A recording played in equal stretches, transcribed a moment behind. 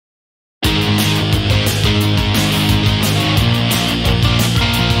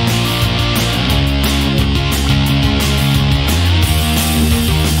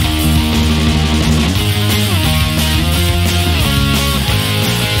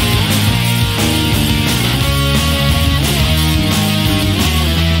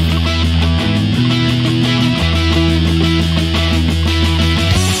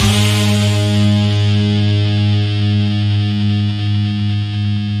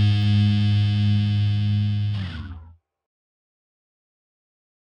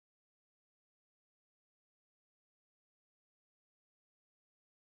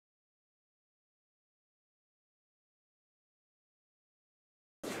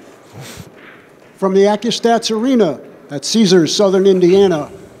From the ACCUSTATS Arena at Caesars, Southern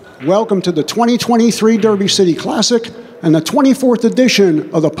Indiana, welcome to the 2023 Derby City Classic and the 24th edition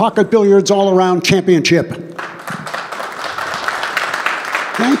of the Pocket Billiards All-Around Championship.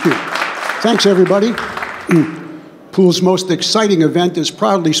 Thank you. Thanks, everybody. Pool's most exciting event is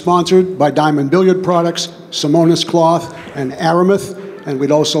proudly sponsored by Diamond Billiard Products, Simonis Cloth, and Aramuth. And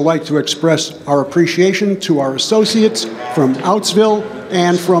we'd also like to express our appreciation to our associates from Outsville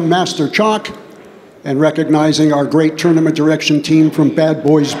and from Master Chalk, and recognizing our great tournament direction team from Bad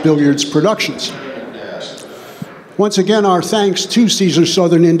Boys Billiards Productions. Once again, our thanks to Caesars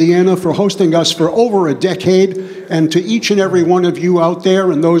Southern Indiana for hosting us for over a decade, and to each and every one of you out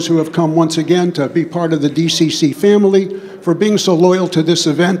there and those who have come once again to be part of the DCC family for being so loyal to this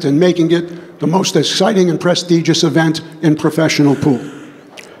event and making it the most exciting and prestigious event in professional pool.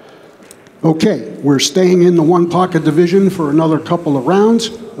 Okay, we're staying in the one pocket division for another couple of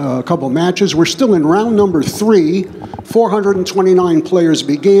rounds, a couple of matches. We're still in round number 3. 429 players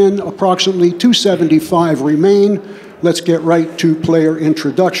began, approximately 275 remain. Let's get right to player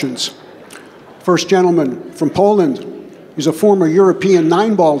introductions. First gentleman from Poland. He's a former European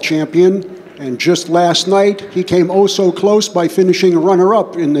 9-ball champion, and just last night he came oh so close by finishing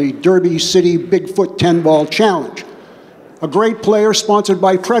runner-up in the Derby City Bigfoot 10-ball challenge. A great player sponsored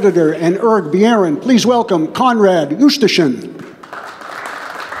by Predator and Erg Bjeren. Please welcome KONRAD JUSZCZYSZYN.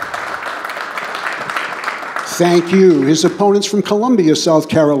 Thank you. His opponent's from Columbia, South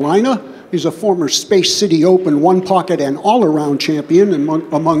Carolina. He's a former Space City Open one-pocket and all-around champion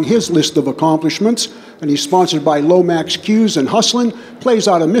among his list of accomplishments. And he's sponsored by Lomax Q's and Hustlin'. Plays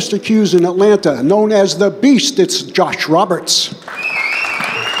out of Mr. Q's in Atlanta, known as the Beast. It's Josh Roberts.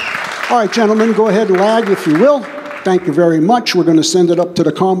 All right, gentlemen, go ahead and lag if you will. Thank you very much. We're going to send it up to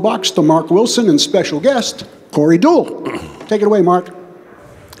the comm box to Mark Wilson and special guest, Corey Deuel. Take it away, Mark.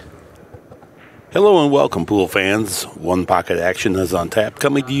 Hello and welcome, pool fans. One Pocket Action is on tap,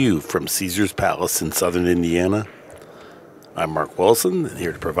 coming to you from Caesars Palace in Southern Indiana. I'm Mark Wilson, and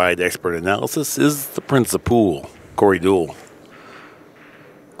here to provide expert analysis is the Prince of Pool, Corey Deuel.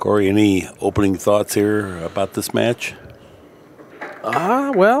 Corey, any opening thoughts here about this match?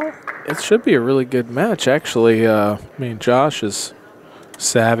 Well, it should be a really good match, actually. I mean, Josh is a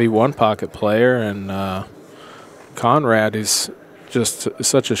savvy one-pocket player, and KONRAD is just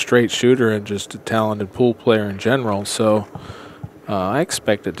such a straight shooter and just a talented pool player in general. So I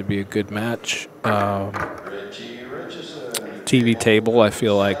expect it to be a good match. TV table, I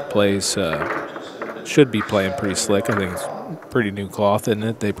feel like, should be playing pretty slick. I think it's pretty new cloth, isn't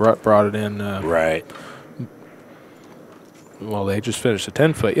it? They brought it in. Right. Well, they just finished a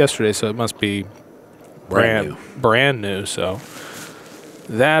 10-foot yesterday, so it must be brand new. So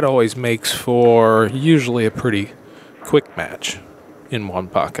that always makes for usually a pretty quick match in one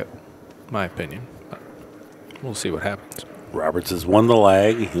pocket, in my opinion. But we'll see what happens. Roberts has won the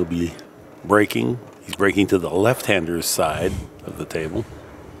lag. He'll be breaking. He's breaking to the left-hander's side of the table.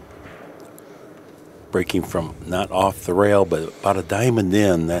 Breaking from not off the rail, but about a diamond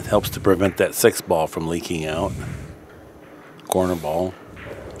in. That helps to prevent that 6-ball from leaking out. Corner ball.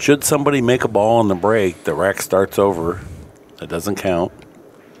 Should somebody make a ball on the break, the rack starts over. That doesn't count.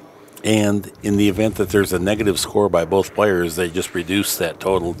 And in the event that there's a negative score by both players, they just reduce that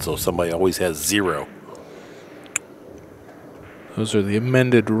total, so somebody always has 0. Those are the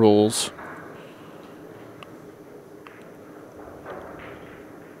amended rules.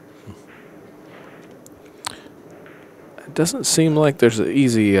 It doesn't seem like there's an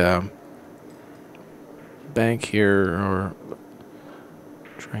easy bank here, or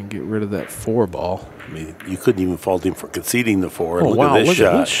try and get rid of that 4-ball. I mean, you couldn't even fault him for conceding the 4. Oh, wow, look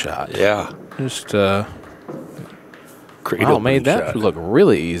at this shot. Yeah. Just, wow, made that look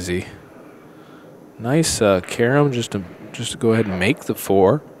really easy. Nice carom just to go ahead and make the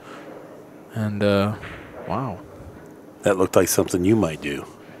 4. And, wow. That looked like something you might do.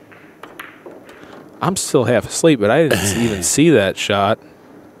 I'm still half asleep, but I didn't even see that shot.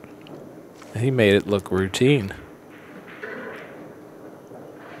 He made it look routine.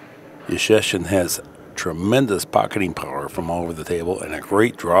 Jusszczyszyn has tremendous pocketing power from all over the table and a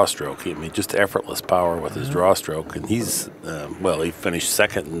great draw stroke. I mean, just effortless power with his draw stroke. And he's, well, he finished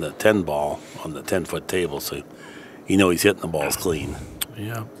second in the 10-ball on the 10-foot table, so you know he's hitting the balls clean.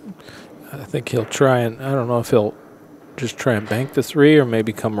 Yeah. I think he'll try and, I don't know if he'll just try and bank the 3 or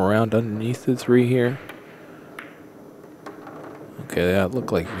maybe come around underneath the 3 here. Okay, that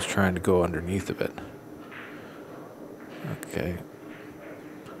looked like he was trying to go underneath of it. Okay.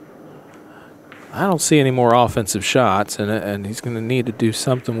 I don't see any more offensive shots, and he's going to need to do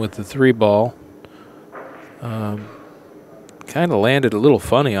something with the 3-ball. Kind kind of landed a little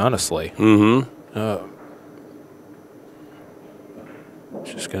funny, honestly.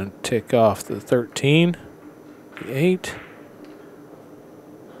 Just going to tick off the 13, the 8.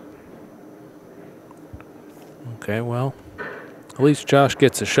 Okay, well, at least Josh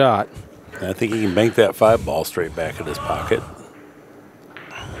gets a shot. I think he can bank that 5 ball straight back in his pocket.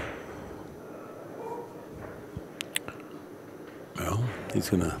 Well, he's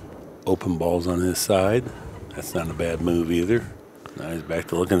going to open balls on his side. That's not a bad move either. Now he's back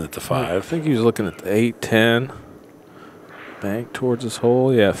to looking at the 5. I think he was looking at the 8, 10. Bank towards his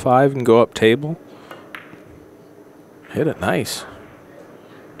hole. Yeah, 5 and go up table. Hit it nice.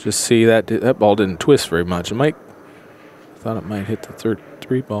 Just see that ball didn't twist very much. I thought it might hit the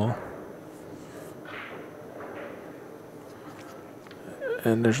 3 ball.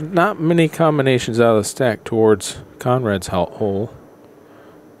 And there's not many combinations out of the stack towards Conrad's hole.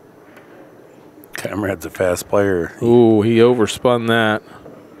 Conrad's a fast player. Ooh, he overspun that.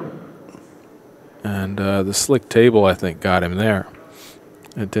 And the slick table, I think, got him there.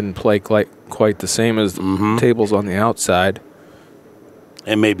 It didn't play quite the same as the tables on the outside.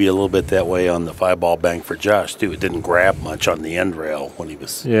 And maybe a little bit that way on the 5 ball bank for Josh, too. It didn't grab much on the end rail when he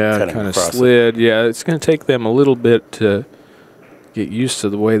was kind of slid. Yeah, it's going to take them a little bit to get used to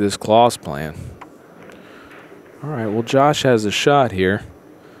the way this claw's playing. All right, well, Josh has a shot here.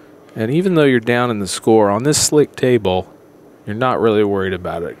 And even though you're down in the score, on this slick table, you're not really worried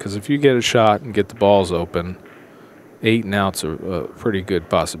about it. Because if you get a shot and get the balls open, 8 and out's a pretty good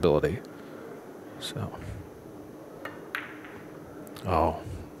possibility. So,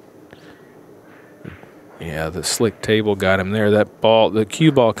 yeah, the slick table got him there. That ball, the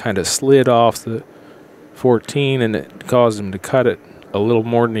cue ball kind of slid off the 14, and it caused him to cut it a little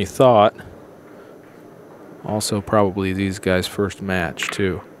more than he thought. Also, probably these guys' first match,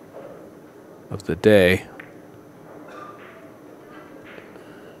 too, of the day.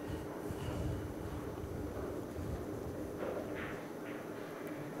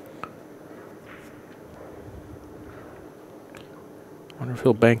 I wonder if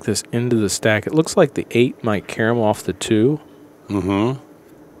he'll bank this into the stack. It looks like the 8 might carry him off the 2.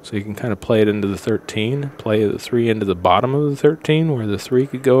 So you can kind of play it into the 13, play the 3 into the bottom of the 13 where the 3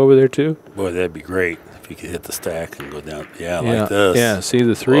 could go over there too. Boy, that'd be great if you could hit the stack and go down. Yeah, like this. Yeah, see,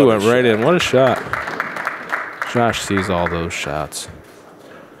 the 3 went right in. What a shot. Josh sees all those shots.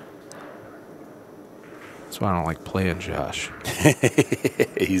 That's why I don't like playing Josh.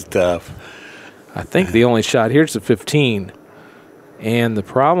 He's tough. I think the only shot here is the 15. And the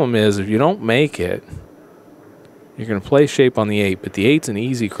problem is if you don't make it, you're going to play shape on the 8, but the 8's an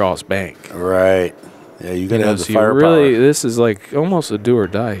easy cross bank. Right. Yeah, you got to have the so firepower. Really, this is like almost a do or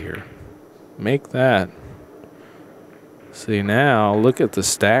die here. Make that. See, now look at the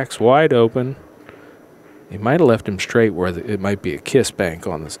stacks wide open. He might have left him straight where it might be a kiss bank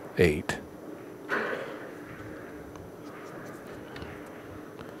on this 8.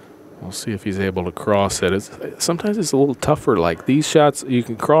 We'll see if he's able to cross it. Sometimes it's a little tougher. Like these shots, you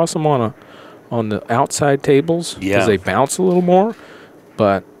can cross them on the outside tables because they bounce a little more.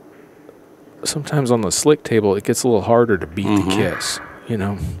 But sometimes on the slick table, it gets a little harder to beat the kiss, you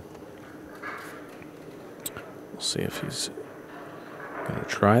know. We'll see if he's going to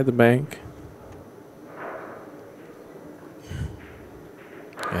try the bank.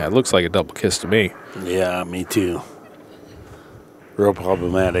 Yeah, it looks like a double kiss to me. Yeah, me too. Real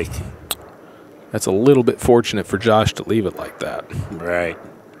problematic. That's a little bit fortunate for Josh to leave it like that. Right.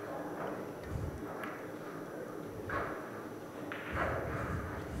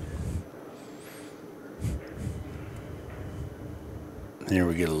 Here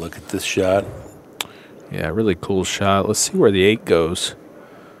we get a look at this shot. Yeah, really cool shot. Let's see where the 8 goes.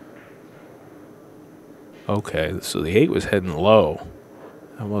 Okay, so the 8 was heading low.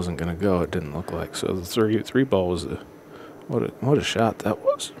 That wasn't going to go. It didn't look like. So the three ball was a what a shot that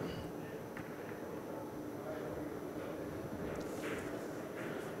was.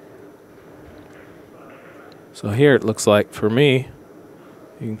 So here it looks like for me,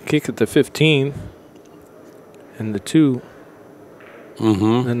 you can kick at the 15 and the 2. The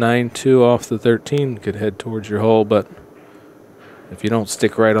 9-2 off the 13 could head towards your hole, but if you don't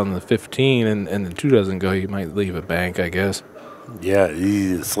stick right on the 15 and the 2 doesn't go, you might leave a bank, I guess. Yeah,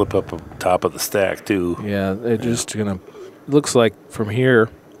 you slip up on top of the stack too. Yeah, they're just gonna. Looks like from here,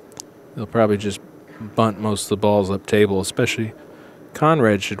 they'll probably just bunt most of the balls up table. Especially,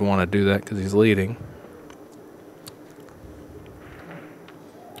 Conrad should want to do that because he's leading,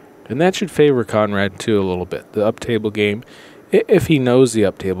 and that should favor Conrad too a little bit. The up table game, if he knows the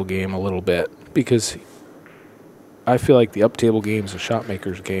up table game a little bit, because I feel like the up table game is a shot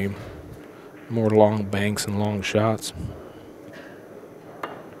maker's game, more long banks and long shots.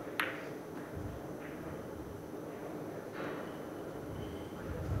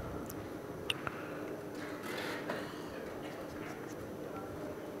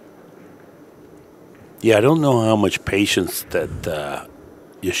 Yeah, I don't know how much patience that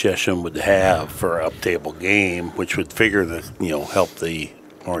Juszczyszyn would have for an up-table game, which would figure to, help the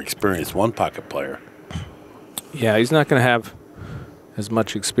more experienced one-pocket player. Yeah, he's not going to have as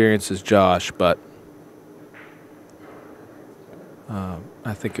much experience as Josh, but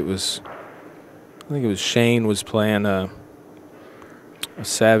I think it was Shane was playing a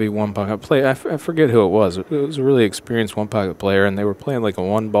savvy one-pocket player. I forget who it was. It was a really experienced one-pocket player, and they were playing like a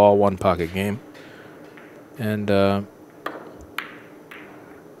one-ball, one-pocket game. And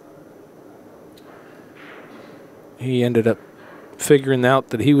he ended up figuring out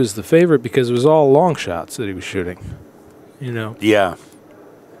that he was the favorite because it was all long shots that he was shooting. Yeah. Yeah.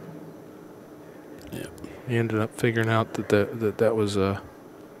 He ended up figuring out that was an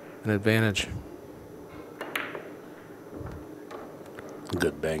advantage.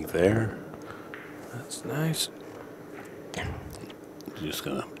 Good bank there. That's nice. Just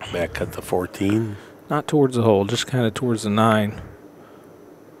going to back cut the 14. Not towards the hole, just kind of towards the 9.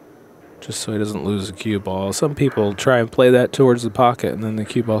 Just so he doesn't lose the cue ball. Some people try and play that towards the pocket, and then the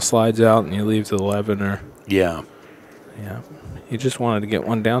cue ball slides out, and you leave the 11. Or yeah. He just wanted to get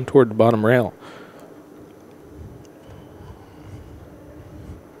one down toward the bottom rail.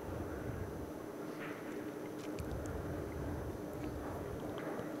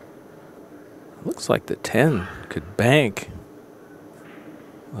 Looks like the 10 could bank.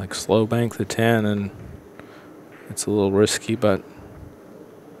 Like slow bank the 10, and it's a little risky, but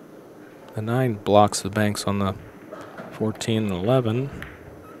the 9 blocks the banks on the 14 and 11.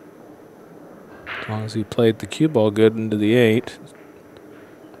 As long as he played the cue ball good into the 8.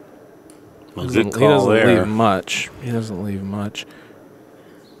 Well, He good call doesn't there. leave much. He doesn't leave much.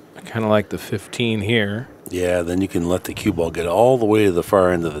 I kind of like the 15 here. Yeah, then you can let the cue ball get all the way to the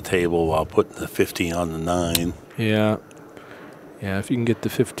far end of the table while putting the 15 on the 9. Yeah. Yeah, if you can get the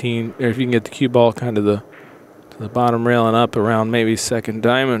 15, or if you can get the cue ball kind of to the bottom rail and up around maybe second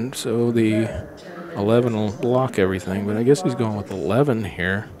diamond, so the 11 will block everything. But I guess he's going with 11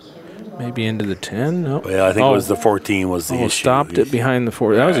 here. Maybe into the 10? No. Yeah, I think it was the 14 was the issue. Stopped it behind the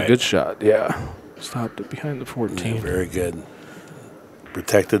 4. That was a Right. good shot, yeah. Stopped it behind the 14. Yeah, very good.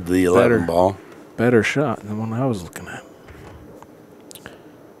 Protected the 11 ball. Better shot than the one I was looking at.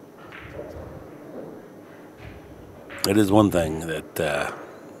 It is one thing that the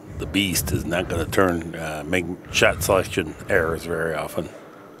beast is not going to make shot selection errors very often.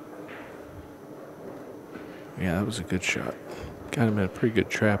 Yeah, that was a good shot. Got him in a pretty good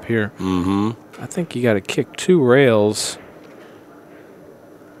trap here. Mm-hmm. I think you got to kick 2 rails.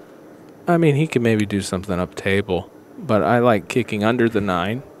 I mean, he could maybe do something up table, but I like kicking under the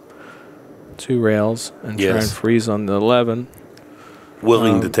 9, 2 rails, and try and freeze on the 11.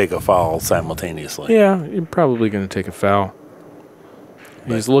 Willing to take a foul simultaneously. Yeah, you're probably going to take a foul.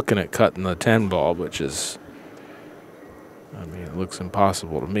 He's looking at cutting the 10 ball, which is, I mean, it looks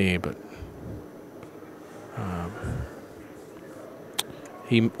impossible to me, but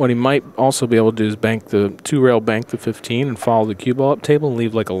what he might also be able to do is bank the 2-rail bank the 15 and follow the cue ball up table and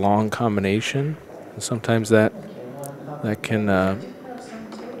leave like a long combination. And sometimes that can. I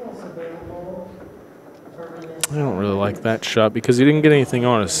don't really like that shot because he didn't get anything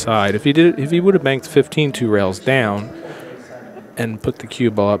on his side. If he would have banked 15 2 rails down and put the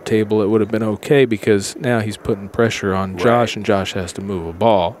cue ball up table, it would have been okay because now he's putting pressure on Josh, and Josh has to move a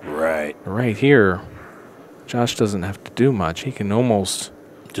ball. Right. Right here, Josh doesn't have to do much. He can almost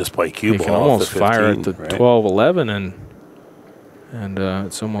just play cue ball. He can almost off the 15, fire at the right? 12, 11, and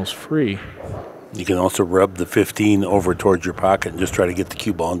it's almost free. You can also rub the 15 over towards your pocket and just try to get the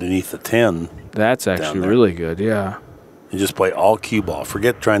cue ball underneath the 10. That's actually really good, yeah. And just play all cue ball.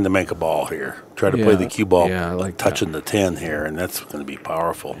 Forget trying to make a ball here. Try to play the cue ball like touching the 10 here, and that's going to be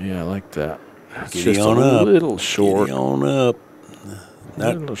powerful. Yeah, I like that. It's Giddy just on a up. little short. Giddy on up.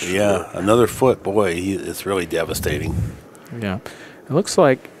 Little short. Yeah, another foot. Boy, it's really devastating. Yeah. It looks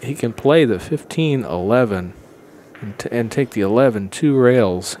like he can play the 15, 11 and take the 11 2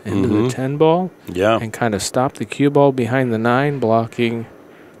 rails into the 10 ball. Yeah. And kind of stop the cue ball behind the 9 blocking.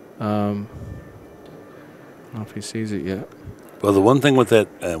 I don't know if he sees it yet. Well, the one thing with that,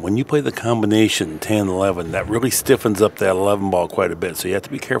 when you play the combination 10, 11, that really stiffens up that 11 ball quite a bit. So you have to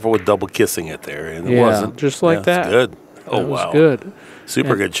be careful with double kissing it there. And it wasn't. Just like that. It's good. Oh, that was wow. good.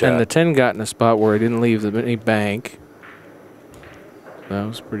 Super good shot. And the 10 got in a spot where he didn't leave any bank. That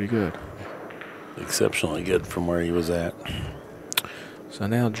was pretty good. Exceptionally good from where he was at. So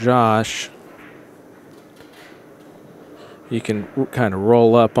now Josh, you can kind of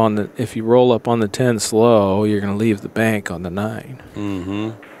roll up on the, if you roll up on the 10 slow, you're going to leave the bank on the 9.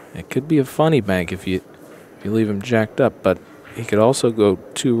 Mm-hmm. It could be a funny bank if you leave him jacked up, but he could also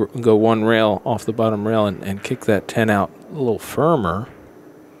go one rail off the bottom rail and kick that 10 out a little firmer.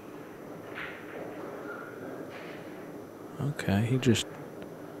 Okay, he just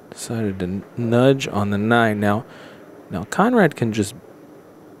decided to nudge on the 9. Now Conrad can just,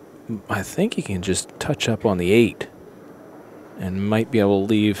 I think he can just touch up on the 8 and might be able to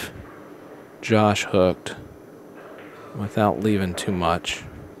leave Josh hooked without leaving too much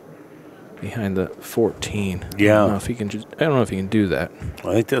behind the 14. Yeah. I don't know if he can do that.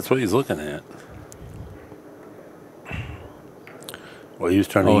 I think that's what he's looking at. Well, he was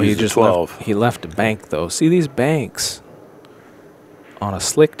trying to use the 12. He left a bank, though. See these banks on a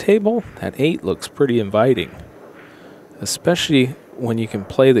slick table? That 8 looks pretty inviting, especially when you can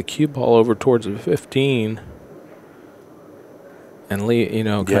play the cue ball over towards the 15 and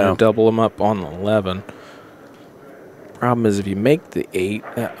kind of double them up on the 11. Problem is, if you make the 8,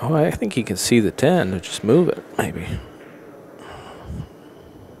 I think he can see the 10 to just move it, maybe.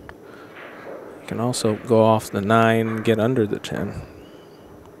 You can also go off the 9 and get under the 10.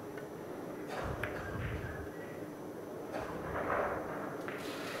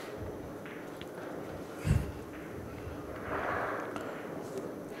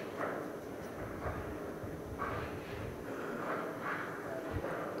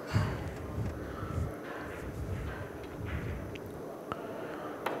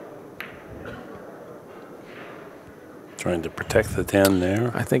 Trying to protect the 10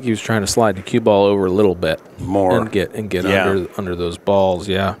 there. I think he was trying to slide the cue ball over a little bit more and get under those balls.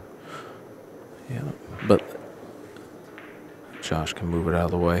 Yeah. But Josh can move it out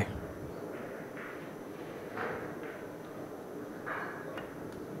of the way.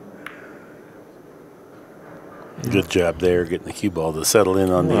 Good job there, getting the cue ball to settle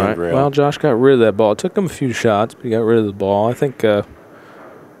in on the end rail. Well, Josh got rid of that ball. It took him a few shots, but he got rid of the ball. I think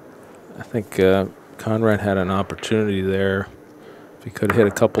Conrad had an opportunity there. If he could have hit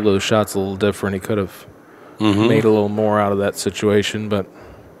a couple of those shots a little different, he could have made a little more out of that situation. But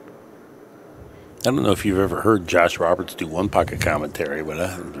I don't know if you've ever heard Josh Roberts do one pocket commentary, but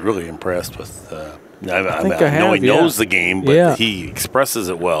I'm really impressed with. I know he knows the game, but he expresses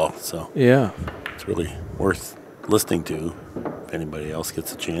it well. So it's really worth listening to if anybody else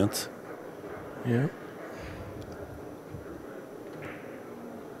gets a chance. Yeah.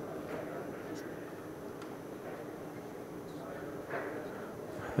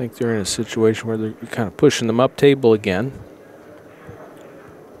 I think they're in a situation where they're kind of pushing them up table again.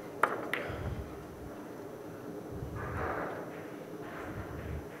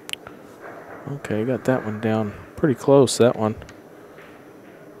 Okay, got that one down pretty close, that one.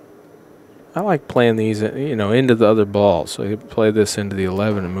 I like playing these, into the other balls. So you play this into the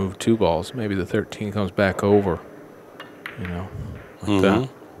 11 and move 2 balls. Maybe the 13 comes back over, like that.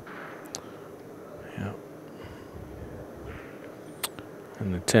 Yeah.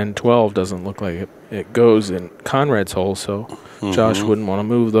 And the 10-12 doesn't look like it goes in Conrad's hole, so Josh wouldn't want to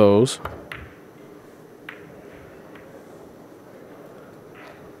move those.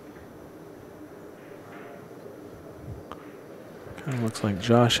 Kind of looks like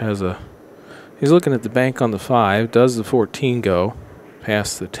Josh has a... He's looking at the bank on the 5. Does the 14 go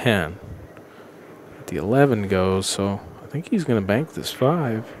past the 10? The 11 goes, so I think he's going to bank this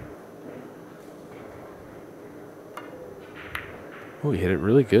 5. Oh, he hit it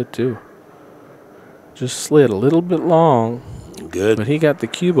really good, too. Just slid a little bit long. Good. But he got the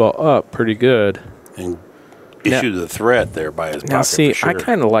cue ball up pretty good. And issued the threat there by his pocket. Now, see, for sure. I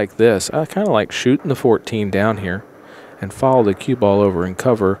kind of like this. I kind of like shooting the 14 down here and follow the cue ball over and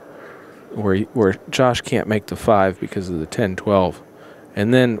cover where Josh can't make the 5 because of the 10-12.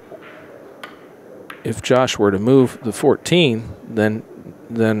 And then if Josh were to move the 14, then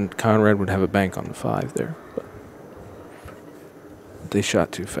Conrad would have a bank on the 5 there. But they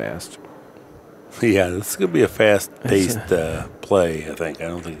shot too fast. Yeah, this is going to be a fast-paced play, I think. I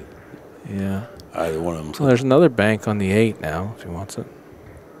don't think either one of them. Well, there's another bank on the 8 now if he wants it.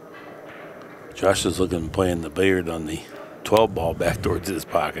 Josh is looking playing the billiard on the 12 ball back towards his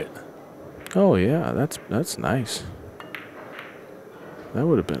pocket. Oh, yeah, that's nice. That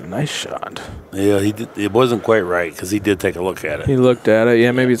would have been a nice shot. Yeah, he did. It wasn't quite right because he did take a look at it. He looked at it.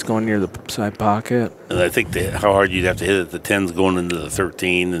 Yeah, maybe it's going near the side pocket. And I think how hard you'd have to hit it. The 10's going into the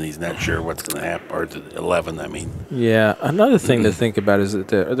 13, and he's not sure what's going to happen. Or the 11, I mean. Yeah, another thing to think about is that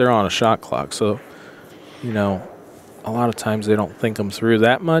they're on a shot clock. So, a lot of times they don't think them through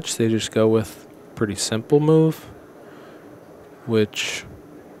that much. They just go with a pretty simple move, which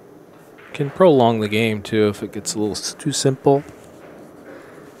can prolong the game, too, if it gets a little too simple.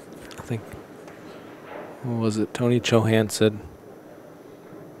 I think, what was it, Tony Chohan said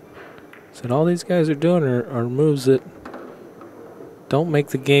all these guys are doing are moves that don't make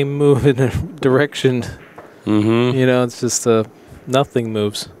the game move in a direction. Mm-hmm. You know, it's just nothing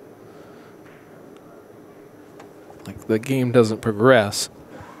moves. Like the game doesn't progress.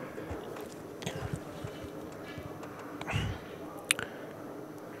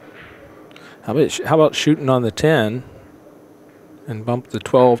 How about shooting on the 10 and bump the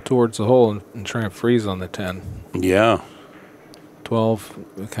 12 towards the hole and try and freeze on the 10? Yeah.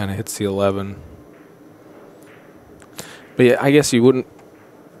 12 kind of hits the 11. But yeah, I guess you wouldn't.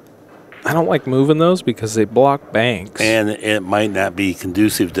 I don't like moving those because they block banks. And it might not be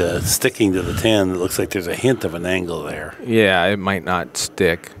conducive to sticking to the 10. It looks like there's a hint of an angle there. Yeah, it might not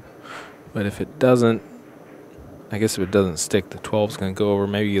stick. But if it doesn't, I guess if it doesn't stick, the 12's going to go over.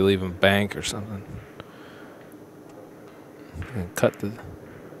 Maybe you leave them bank or something. And cut the...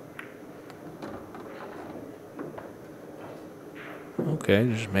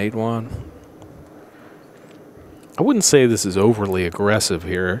 Okay, just made one. I wouldn't say this is overly aggressive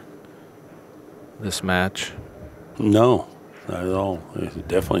here, this match. No, not at all. There's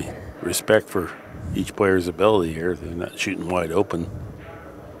definitely respect for each player's ability here. They're not shooting wide open.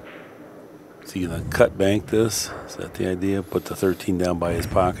 So you going to cut bank this? Is that the idea? Put the 13 down by his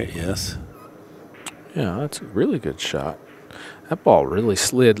pocket, yes. Yeah, that's a really good shot. That ball really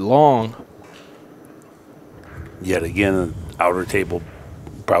slid long. Yet again, an outer table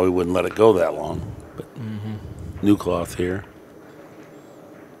probably wouldn't let it go that long. But new cloth here.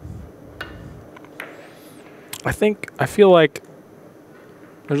 I feel like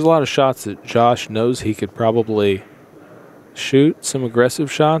there's a lot of shots that Josh knows he could probably shoot, some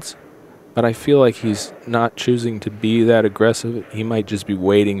aggressive shots, but I feel like he's not choosing to be that aggressive. He might just be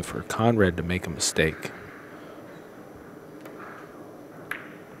waiting for Conrad to make a mistake.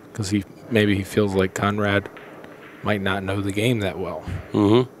 Because maybe he feels like Conrad might not know the game that well.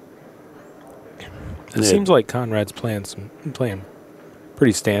 Mm-hmm. It seems like Conrad's playing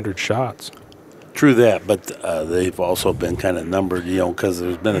pretty standard shots. True that, but they've also been kind of numbered, because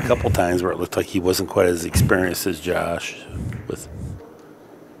there's been a couple times where it looked like he wasn't quite as experienced as Josh. With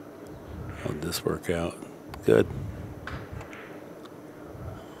how'd this work out? Good.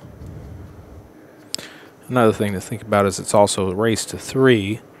 Another thing to think about is it's also a race to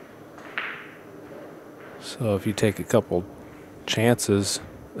 3. So if you take a couple chances,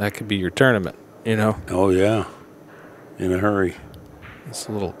 that could be your tournament, Oh, yeah. In a hurry. It's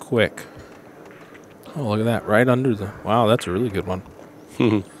a little quick. Oh, look at that. Right under the... Wow, that's a really good one.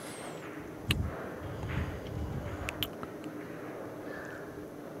 So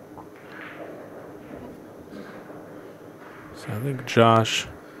I think Josh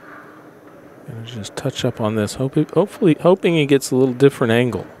going to just touch up on this, hoping he gets a little different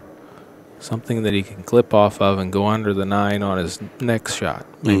angle. Something that he can clip off of and go under the 9 on his next shot.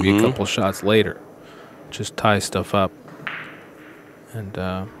 Maybe a couple shots later. Just tie stuff up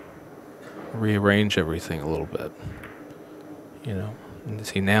and rearrange everything a little bit. And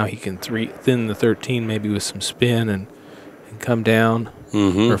see, now he can thin the 13 maybe with some spin and come down.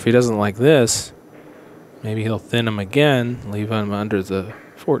 Or if he doesn't like this, maybe he'll thin him again, leave him under the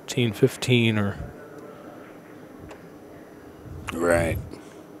 14, 15 or... Right.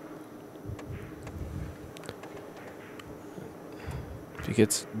 If he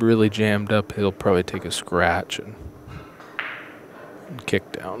gets really jammed up, he'll probably take a scratch and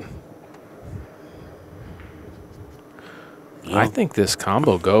kick down. Yeah. I think this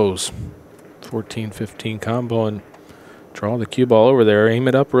combo goes 14-15 combo and draw the cue ball over there, aim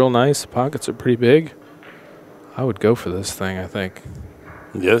it up real nice. The pockets are pretty big. I would go for this thing, I think.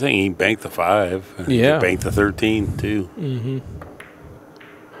 The other thing, he banked the 5. Yeah. He banked the 13, too.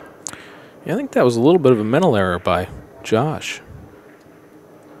 Yeah, I think that was a little bit of a mental error by Josh.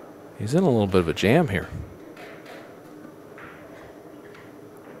 He's in a little bit of a jam here.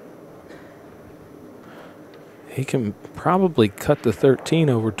 He can probably cut the 13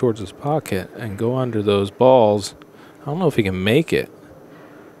 over towards his pocket and go under those balls. I don't know if he can make it,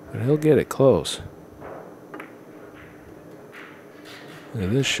 but he'll get it close. Look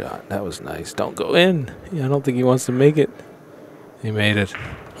at this shot. That was nice. Don't go in. Yeah, I don't think he wants to make it. He made it.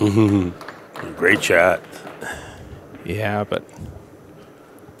 Great shot. Yeah, but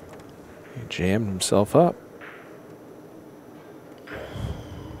he jammed himself up.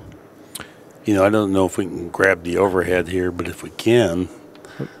 I don't know if we can grab the overhead here, but if we can,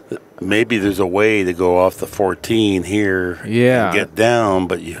 maybe there's a way to go off the 14 here and get down,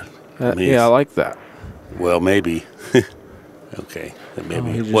 but I like that. Well, maybe. Okay.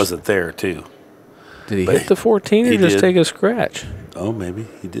 Maybe it wasn't there, too. Did he hit the 14 or just take a scratch? Oh, maybe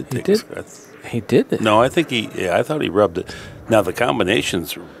he did He take did. a scratch. He did it. No, I think I thought he rubbed it. Now the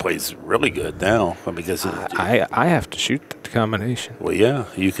combinations plays really good now because I have to shoot the combination. well, yeah,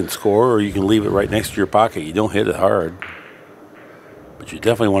 you can score or you can leave it right next to your pocket. You don't hit it hard, but you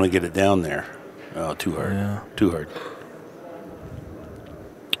definitely want to get it down there. Oh, too hard. Yeah. Too hard.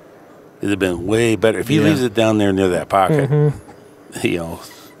 It'd have been way better if he leaves it down there near that pocket. You know.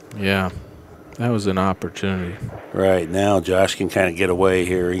 Yeah. That was an opportunity. Right now, Josh can kind of get away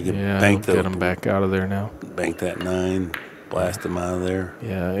here. He can bank get him back out of there now. Bank that 9, blast him out of there.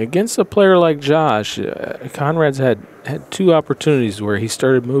 Yeah, against a player like Josh, Conrad's had 2 opportunities where he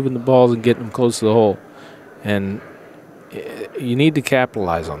started moving the balls and getting them close to the hole, and you need to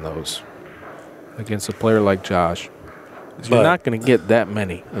capitalize on those against a player like Josh. You're not going to get that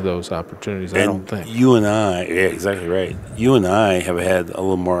many of those opportunities, I don't think. You and I, yeah, exactly right. You and I have had a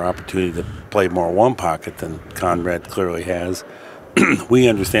little more opportunity to play more one pocket than Conrad clearly has. We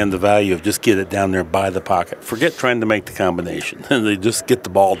understand the value of just get it down there by the pocket. Forget trying to make the combination. They just get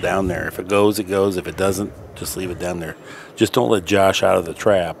the ball down there. If it goes, it goes. If it doesn't, just leave it down there. Just don't let Josh out of the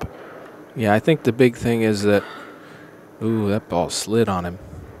trap. Yeah, I think the big thing is that, ooh, that ball slid on him.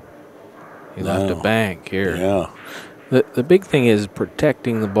 He left a bank here. Yeah. The big thing is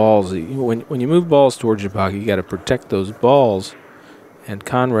protecting the balls. When you move balls towards your pocket, you got to protect those balls. And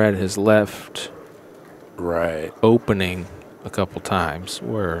Conrad has left opening a couple times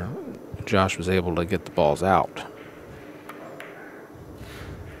where Josh was able to get the balls out.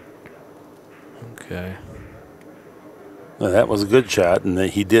 Okay. Well, that was a good shot, and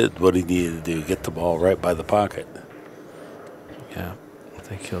he did what he needed to do, get the ball right by the pocket. Yeah, I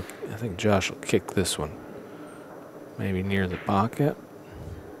think Josh will kick this one. Maybe near the pocket.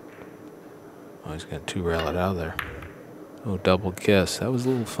 Oh, he's going to 2-rail it out of there. Oh, double kiss. That was a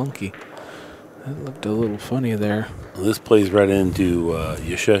little funky. That looked a little funny there. Well, this plays right into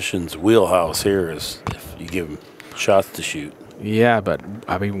Jusszczyszyn's wheelhouse here is if you give him shots to shoot. Yeah, but,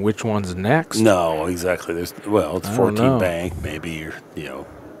 I mean, which one's next? No, exactly. It's 14 bank maybe, or, you know.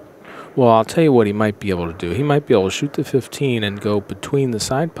 Well, I'll tell you what he might be able to do. He might be able to shoot the 15 and go between the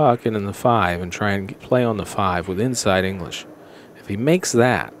side pocket and the 5 and try and play on the 5 with inside English. If he makes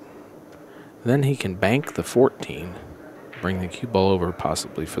that, then he can bank the 14, bring the cue ball over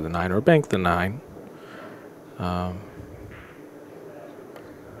possibly for the 9, or bank the 9. You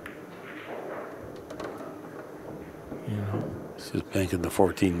know. He's banking the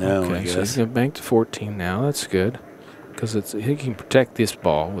 14 now, I guess. So he's going to bank the 14 now. That's good. Because he can protect this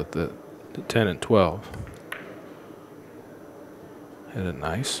ball with the 10 and 12. Hit it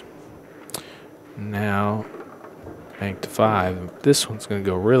nice. Now, bank to 5. This one's going to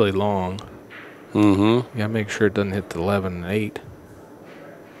go really long. You got to make sure it doesn't hit the 11 and 8.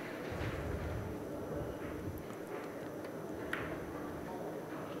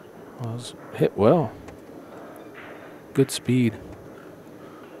 Well, it's hit well. Good speed.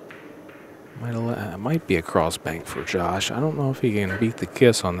 Might be a cross bank for Josh. I don't know if he can beat the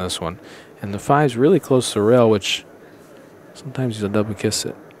kiss on this one. And the 5's really close to the rail, which sometimes he'll double kiss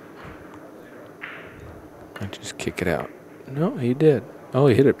it. Might just kick it out. No, he did. Oh,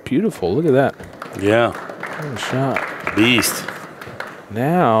 he hit it beautiful. Look at that. Yeah. What a shot. Beast.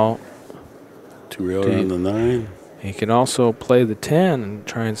 Now, 2-rail on the 9. he can also play the 10 and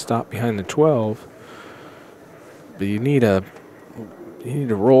try and stop behind the 12. But you need to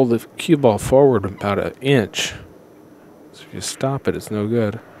roll the cue ball forward about an inch. So if you stop it, it's no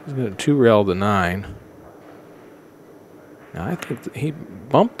good. He's going to 2-rail the 9. Now I think he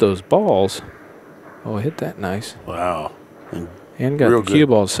bumped those balls. Oh, hit that nice. Wow. And got the cue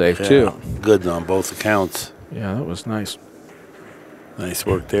ball safe, too. Good on both accounts. Yeah, that was nice. Nice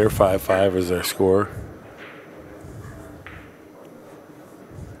work there. 5-5 is our score.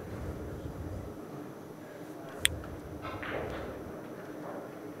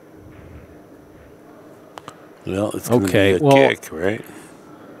 Well, it's going to be a kick, right?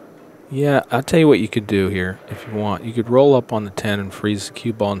 Yeah, I'll tell you what you could do here if you want. You could roll up on the 10 and freeze the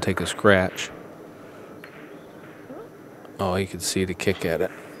cue ball and take a scratch. Oh, he could see the kick at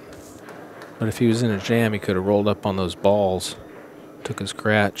it. But if he was in a jam, he could have rolled up on those balls, took a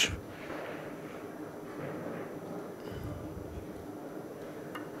scratch.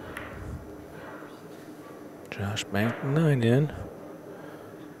 Josh banked 9 in.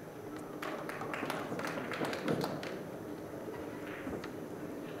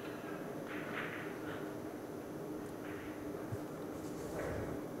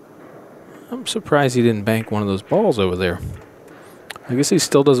 I'm surprised he didn't bank one of those balls over there. I guess he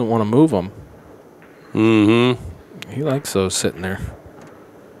still doesn't want to move them. He likes those sitting there.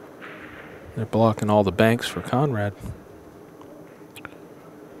 They're blocking all the banks for Conrad.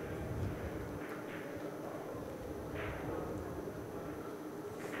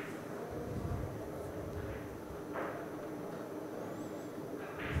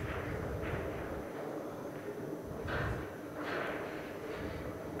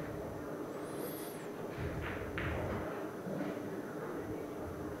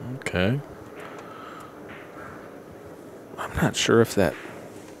 Okay. I'm not sure if that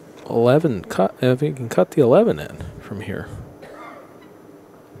 11 cut, if he can cut the 11 in from here.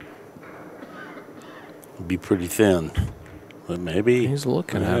 It'd be pretty thin, but maybe. He's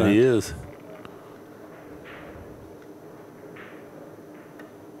looking at it. He is.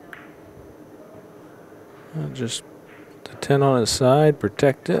 Just the 10 on his side,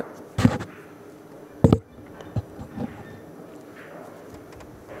 protect it.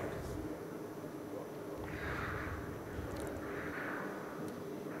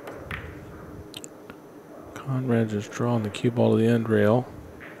 Conrad just drawing the cue ball to the end rail.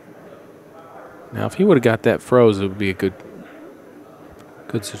 Now, if he would have got that froze, it would be a good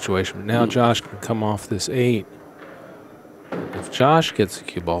situation. But now Josh can come off this 8. If Josh gets the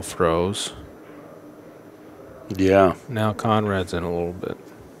cue ball froze, yeah. Now Conrad's in a little bit.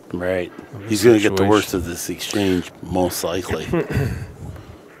 Right. He's going to get the worst of this exchange, most likely.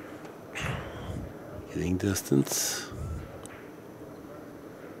 Hitting distance.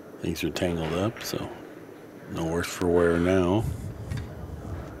 Things are tangled up, so no worse for wear now.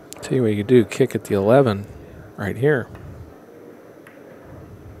 Tell you what you could do, kick at the 11 right here.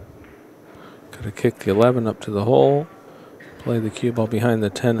 Could have kicked the 11 up to the hole, play the cue ball behind the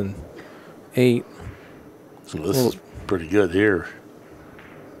 10 and 8. So this is pretty good here.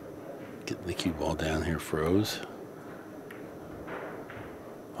 Getting the cue ball down here froze.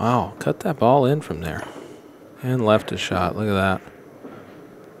 Wow, cut that ball in from there. And left a shot, look at that.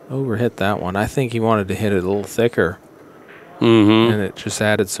 Overhit that one. I think he wanted to hit it a little thicker. Mm-hmm. And it just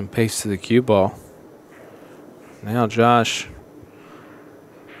added some pace to the cue ball. Now Josh,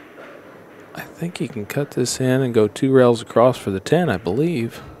 I think he can cut this in and go 2 rails across for the 10, I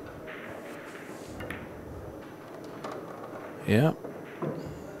believe. Yeah.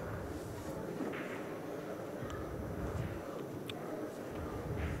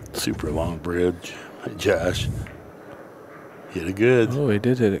 Super long bridge. Josh hit it good. Oh, he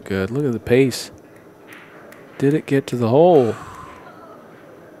did hit it good. Look at the pace. Did it get to the hole?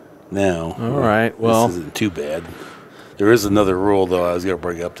 Now. All right, well. This isn't too bad. There is another rule, though, I was going to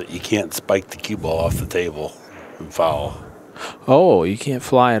bring up, that you can't spike the cue ball off the table and foul. Oh, you can't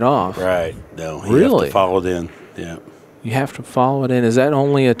fly it off. Right. No. You Really? have to follow it in. Yeah. You have to follow it in. Is that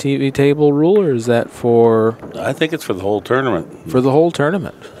only a TV table rule, or is that for... I think it's for the whole tournament. For the whole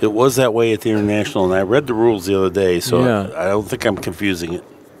tournament. It was that way at the International, and I read the rules the other day, so Yeah. I don't think I'm confusing it,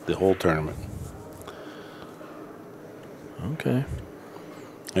 the whole tournament. Okay.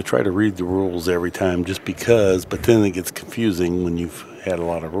 I try to read the rules every time just because, but then it gets confusing when you've had a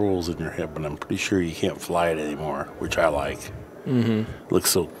lot of rules in your head, but I'm pretty sure you can't fly it anymore, which I like. Mm-hmm. Looks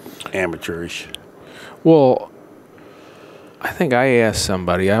so amateurish. Well, I think I asked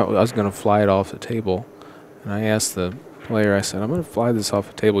somebody, I was going to fly it off the table, and I asked the player, I said, I'm going to fly this off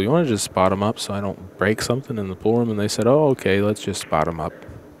the table. You want to just spot them up so I don't break something in the pool room? And they said, oh, okay, let's just spot them up.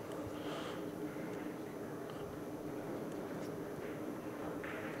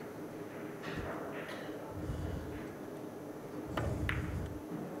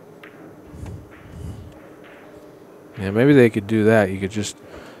 Yeah, maybe they could do that. You could just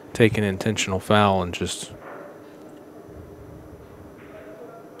take an intentional foul and just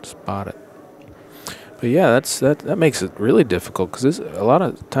spot it. But yeah, that makes it really difficult because a lot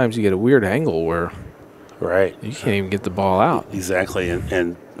of times you get a weird angle where Right. you can't even get the ball out. Exactly,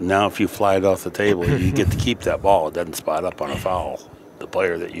 and now if you fly it off the table, you get to keep that ball. It doesn't spot up on a foul. The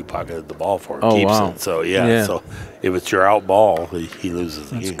player that you pocketed the ball for keeps it. So, yeah, so if it's your out ball, he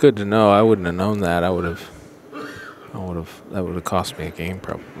loses the game. That's good to know. I wouldn't have known that. that would have cost me a game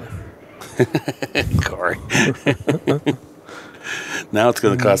probably. Corey. Now it's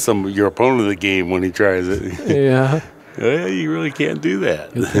going to cost your opponent the game when he tries it. Yeah. Yeah, you really can't do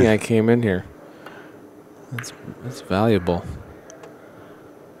that. Good thing I came in here. That's valuable.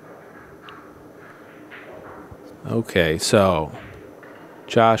 Okay, so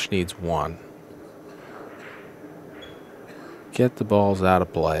Josh needs 1. Get the balls out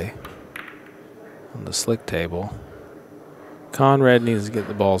of play on the slick table. Conrad needs to get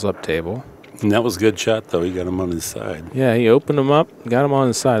the balls up table. And that was a good shot, though. He got him on his side. Yeah, he opened them up, got him on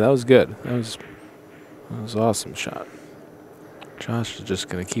his side. That was good. That was an awesome shot. Josh is just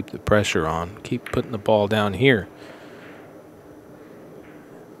going to keep the pressure on, keep putting the ball down here.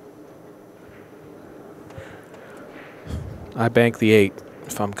 I bank the 8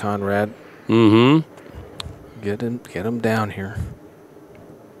 if I'm Conrad. Mm-hmm. Get him down here.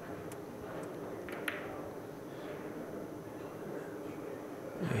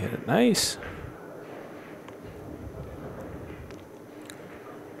 He hit it nice.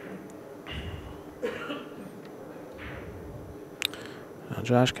 Now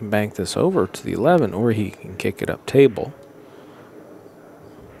Josh can bank this over to the 11, or he can kick it up table.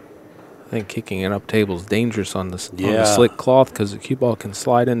 I think kicking it up table is dangerous on the slick cloth because the cue ball can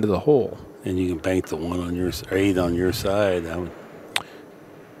slide into the hole. And you can bank the 1 on your 8 on your side. That would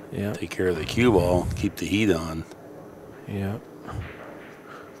take care of the cue ball, keep the heat on. Yeah.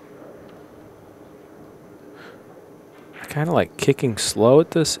 I kind of like kicking slow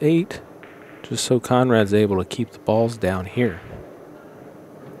at this 8, just so Conrad's able to keep the balls down here.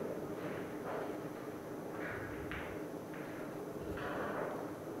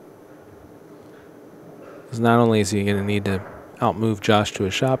 Because not only is he going to need to outmove Josh to a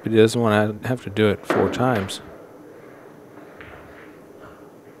shot, but he doesn't want to have to do it 4 times.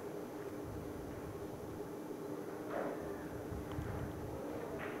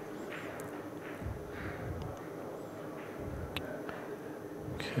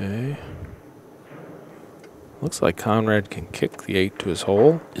 Okay. Looks like Conrad can kick the 8 to his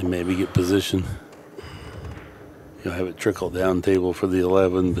hole. And maybe get position. You'll have it trickle down table for the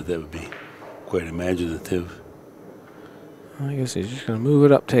 11, but that would be quite imaginative. I guess he's just going to move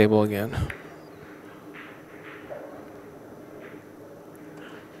it up table again.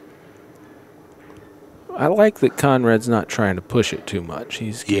 I like that Conrad's not trying to push it too much.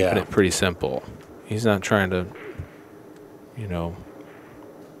 He's keeping it pretty simple. He's not trying to, you know,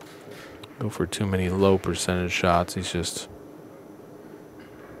 go for too many low percentage shots. He's just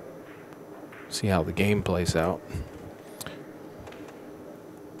see how the game plays out.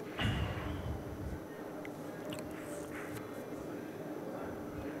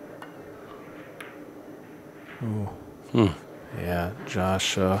 Yeah,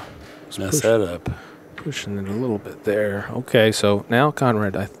 Josh messed that up. Pushing it a little bit there. Okay, so now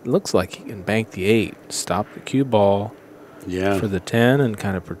Conrad looks like he can bank the 8, stop the cue ball for the 10, and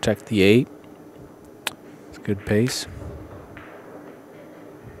kind of protect the 8. It's good pace.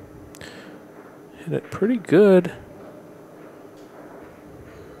 Hit it pretty good.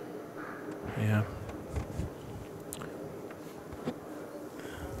 Yeah.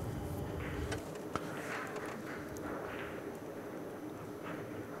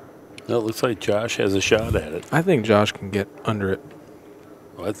 Well, it looks like Josh has a shot at it. I think Josh can get under it.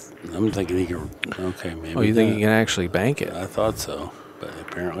 Well, I'm thinking he can. Okay, maybe. Oh, you think he can actually bank it? I thought so, but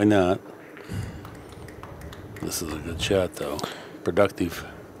apparently not. This is a good shot, though. Productive.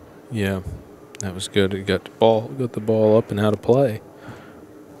 Yeah, that was good. He got the ball up and out of play.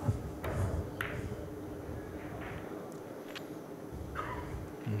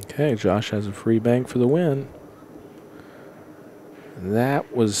 Okay, Josh has a free bank for the win.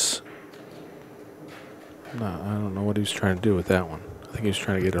 That was... No, I don't know what he was trying to do with that one. I think he was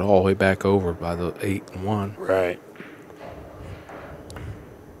trying to get it all the way back over by the 8 and 1. Right.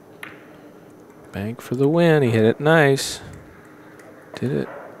 Bank for the win. He hit it nice. Did it?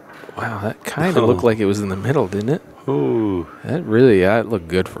 Wow, that kind of looked like it was in the middle, didn't it? Ooh. That really, it looked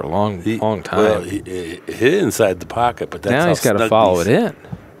good for a long time. Well, he hit it inside the pocket, but that's now he's got to follow it in.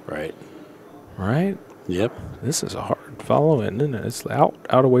 Right. Right? Yep. This is a hard follow in, isn't it? It's out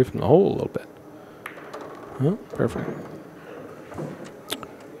away from the hole a little bit. Oh, perfect.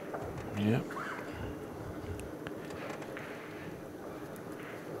 Yep.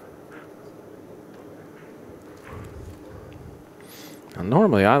 Now,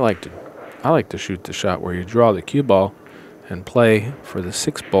 normally I like to shoot the shot where you draw the cue ball and play for the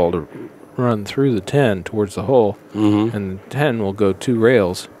 6 ball to run through the 10 towards the hole, and the 10 will go 2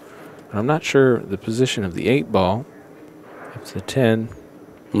 rails. But I'm not sure the position of the 8 ball. If the 10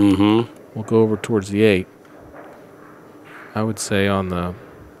 will go over towards the 8. I would say on the... I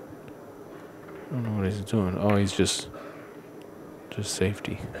don't know what he's doing. Oh, he's just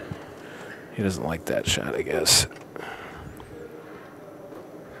safety. He doesn't like that shot, I guess.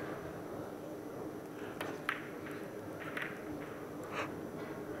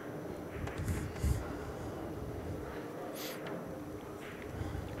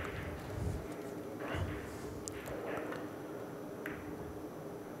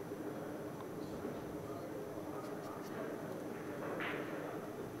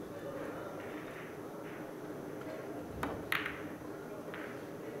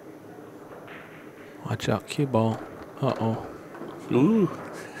 Watch out, cue ball. Uh-oh. Ooh,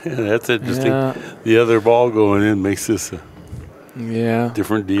 that's interesting. Yeah. The other ball going in makes this a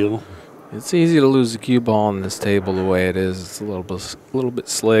different deal. It's easy to lose the cue ball on this table the way it is. It's a little bit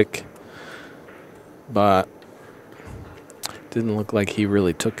slick, but didn't look like he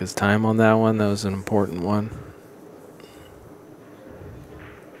really took his time on that one. That was an important one.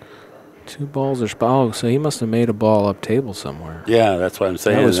 2 balls are so he must have made a ball up table somewhere. Yeah, that's what I'm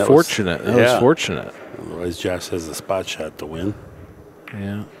saying. That was fortunate. That was fortunate. Otherwise, Josh has a spot shot to win.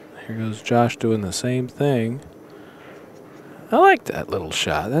 Yeah, here goes Josh doing the same thing. I like that little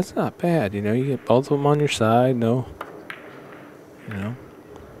shot. That's not bad. You know, you get both of them on your side. No, you know.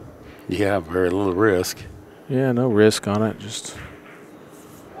 Yeah, very little risk. Yeah, no risk on it. Just,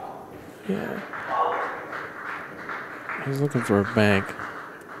 yeah. He's looking for a bank.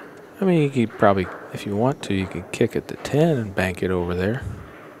 I mean, you could probably, if you want to, you could kick it to 10 and bank it over there.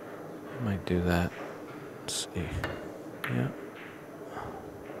 You might do that. Let's see. Yeah.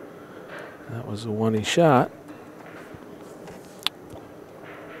 That was the one he shot.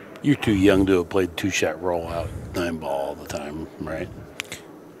 You're too young to have played two-shot rollout 9-ball all the time, right?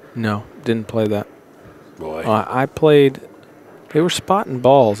 No, didn't play that. Boy. I played, they were spotting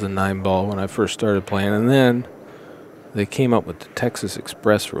balls in 9-ball when I first started playing, and then they came up with the Texas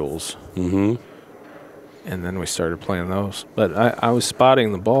Express rules. Mm-hmm. And then we started playing those. But I was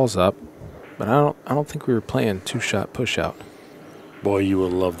spotting the balls up, but I don't think we were playing two-shot push-out. Boy, you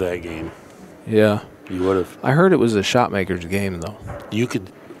would love that game. Yeah. You would have. I heard it was a shot maker's game, though. You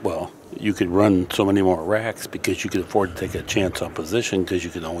could run so many more racks because you could afford to take a chance on position because you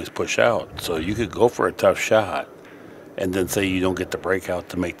could always push out. So you could go for a tough shot and then say you don't get the breakout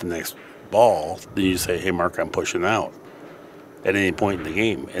to make the next ball. Then you say, hey, Mark, I'm pushing out at any point in the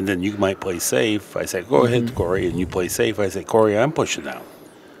game. And then you might play safe. I say, go ahead, Corey. And you play safe. I say, Corey, I'm pushing out.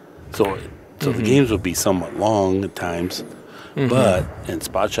 So the games would be somewhat long at times, and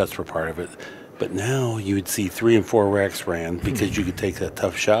spot shots were part of it. But now you would see 3 and 4 racks ran because you could take that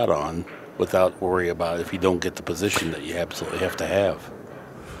tough shot on without worry about if you don't get the position that you absolutely have to have.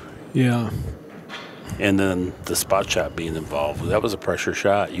 Yeah. And then the spot shot being involved, that was a pressure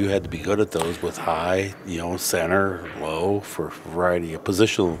shot. You had to be good at those with high, center, low, for a variety of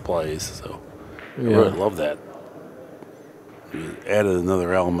positional plays. So I really love that. You added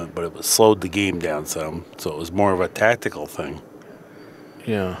another element, but it slowed the game down some, so it was more of a tactical thing.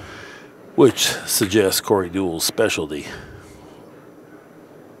 Yeah. Which suggests Corey Deuel's specialty.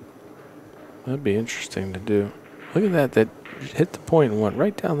 That'd be interesting to do. Look at that. That hit the point and went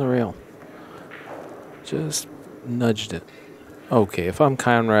right down the rail. Just nudged it. Okay, if I'm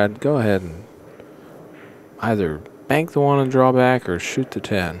Conrad, go ahead and either bank the one and draw back or shoot the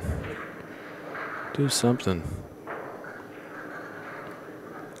 10. Do something.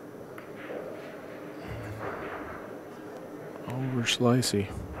 Over slicey.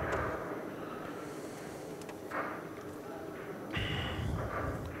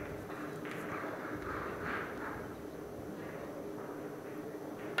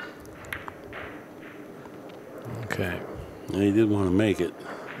 Okay. He did want to make it.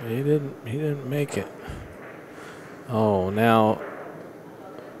 He didn't make it. Oh, now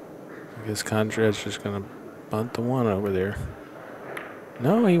I guess Conrad's just gonna bunt the one over there.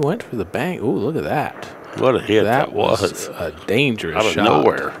 No, he went for the bank. Ooh, look at that. What a hit that was. A dangerous out of shot.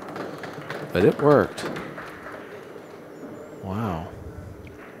 nowhere. But it worked. Wow.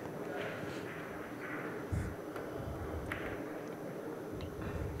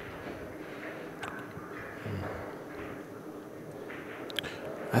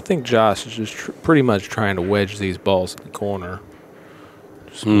 I think Josh is just pretty much trying to wedge these balls in the corner.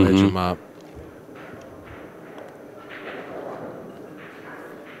 Just wedge them up.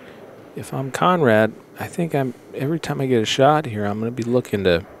 If I'm Conrad, I think every time I get a shot here, I'm going to be looking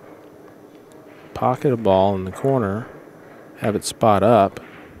to pocket a ball in the corner, have it spot up.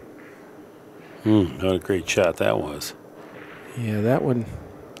 What a great shot that was. Yeah, that one,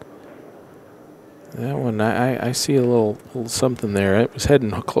 I see a little something there. It was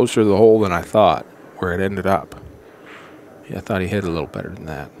heading closer to the hole than I thought, where it ended up. Yeah, I thought he hit a little better than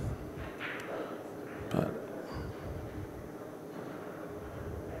that. But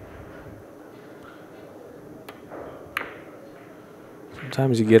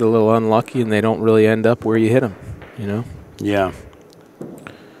sometimes you get a little unlucky and they don't really end up where you hit them, Yeah.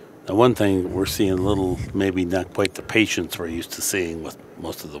 Now, one thing we're seeing a little, maybe not quite the patience we're used to seeing with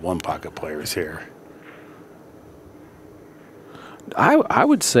most of the one-pocket players here. I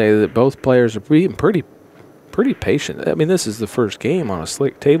would say that both players are being pretty patient. I mean, this is the first game on a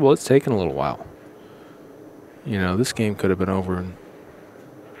slick table. It's taken a little while. This game could have been over in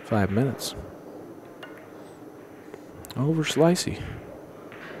 5 minutes. Over slicey.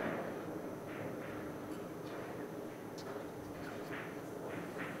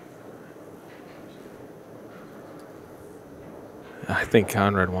 I think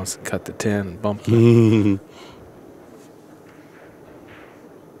Conrad wants to cut the 10 and bump it.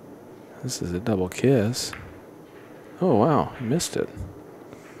 This is a double kiss. Oh, wow. He missed it.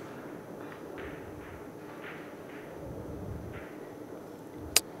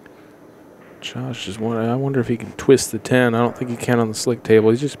 Josh is one. I wonder if he can twist the 10. I don't think he can on the slick table.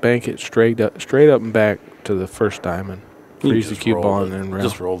 He's just bank it straight up and back to the first diamond. Freeze the cue ball and then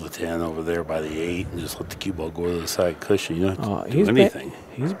just roll the 10 over there by the 8 and just let the cue ball go to the side cushion. You don't have to do anything.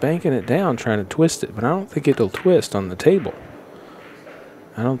 He's banking it down, trying to twist it, but I don't think it'll twist on the table.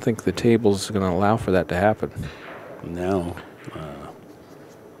 I don't think the table's going to allow for that to happen. Now,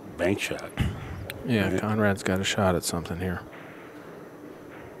 bank shot. Yeah, right. Conrad's got a shot at something here.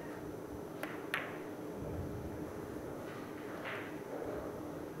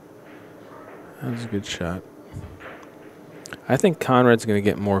 That was a good shot. I think Conrad's going to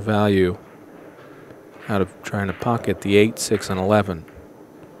get more value out of trying to pocket the 8, 6, and 11.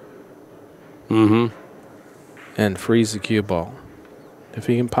 And freeze the cue ball. If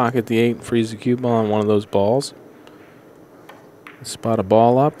he can pocket the 8 and freeze the cue ball on one of those balls, spot a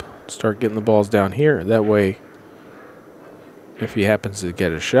ball up, start getting the balls down here. That way, if he happens to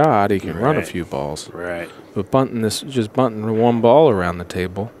get a shot, he can run a few balls. Right. But just bunting one ball around the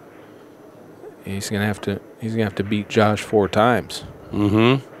table, he's gonna have to beat Josh 4 times.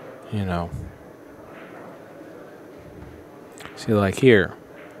 You know. See, like here,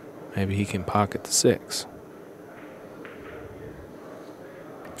 maybe he can pocket the 6.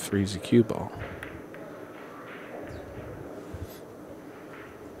 Freeze the cue ball.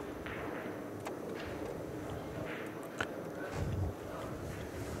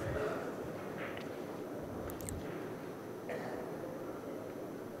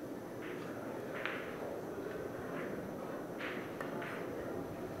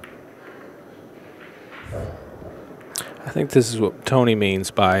 I think this is what Tony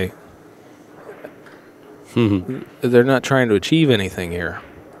means by they're not trying to achieve anything here.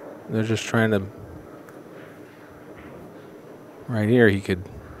 They're just trying to. Right here, he could.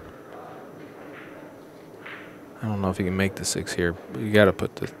 I don't know if he can make the 6 here. But you got to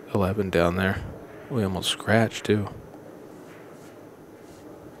put the 11 down there. We almost scratched too.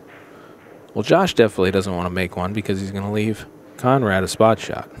 Well, Josh definitely doesn't want to make one because he's going to leave Conrad a spot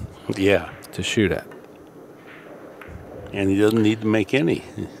shot. Yeah. To shoot at. And he doesn't need to make any.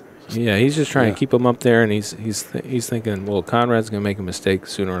 Yeah, he's just trying to keep him up there, and he's thinking, well, Conrad's going to make a mistake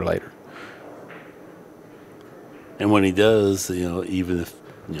sooner or later. And when he does, you know, even if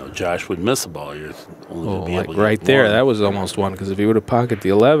Josh would miss a ball, you're only going to be able to right there, one. that was almost one because if he would have pocketed the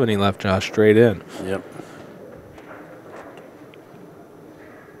 11, he left Josh straight in. Yep.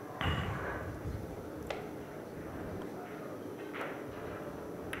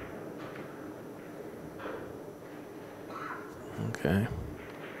 Okay.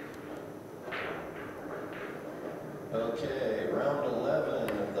 Okay, round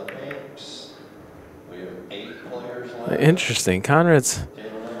 11 of the banks. We have 8 players left. Interesting. Conrad's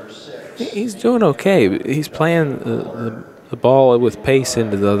Table number 6. he's doing okay. He's playing the ball with pace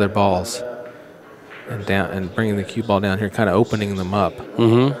into the other balls and down and bringing the cue ball down here, kind of opening them up.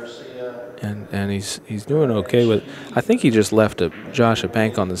 And he's doing okay with. I think he just left Josh a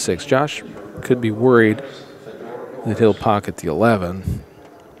bank on the 6. Josh could be worried that he'll pocket the 11.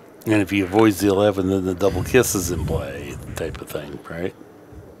 And if he avoids the 11, then the double kiss is in play, type of thing, right?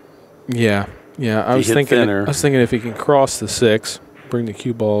 Yeah. I was thinking if he can cross the 6, bring the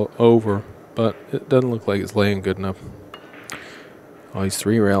cue ball over, but it doesn't look like it's laying good enough. Oh, he's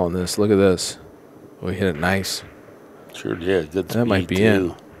 3-railing this. Look at this. Oh, he hit it nice. Sure did. Good speed, that might be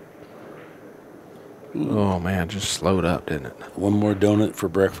too. in. Oh, man, just slowed up, didn't it? One more donut for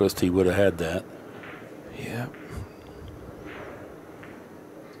breakfast, he would have had that. Yeah.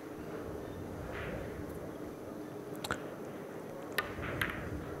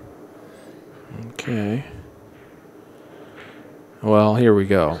 Okay. Well, here we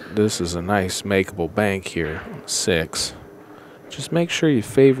go. This is a nice makeable bank here. 6. Just make sure you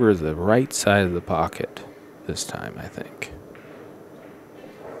favor the right side of the pocket this time, I think.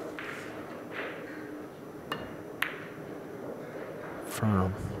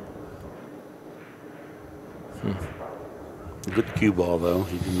 Firm. Good cue ball, though.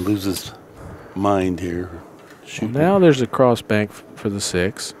 He didn't lose his mind here. Well, now there's a cross bank for the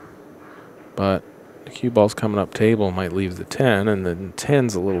 6, but the cue ball's coming up table, might leave the 10, and the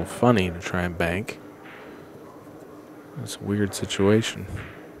 10's a little funny to try and bank. It's a weird situation.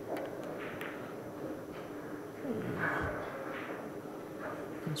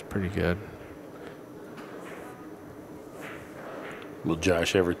 That's pretty good. Will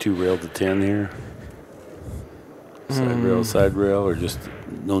Josh ever 2-rail the 10 here? Side rail, or just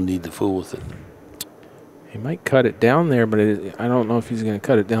no need to fool with it? He might cut it down there, but I don't know if he's going to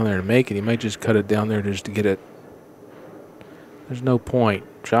cut it down there to make it. He might just cut it down there just to get it. There's no point.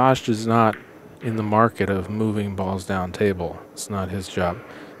 Josh is not in the market of moving balls down table. It's not his job.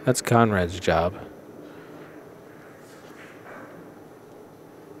 That's Conrad's job.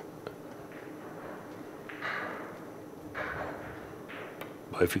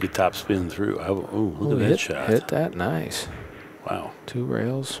 But if you could top spin through, oh, look at that shot. Hit that nice. Wow. 2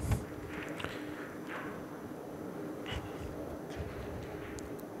 rails.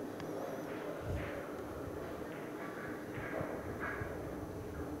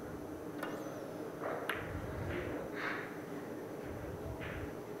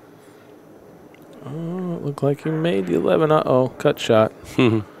 Oh, it looked like he made the 11. Uh-oh, cut shot.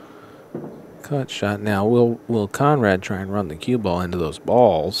 Cut shot. Now, will Conrad try and run the cue ball into those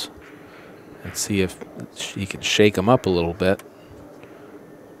balls and see if he can shake them up a little bit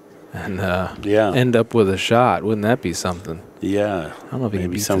and end up with a shot? Wouldn't that be something? Yeah. I don't know if he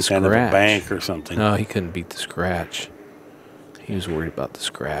can beat the some scratch. kind of a bank or something. No, he couldn't beat the scratch. He was worried about the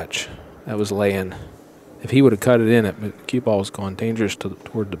scratch. That was laying. If he would have cut it in, the cue ball was going dangerous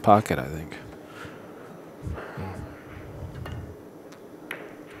toward the pocket, I think.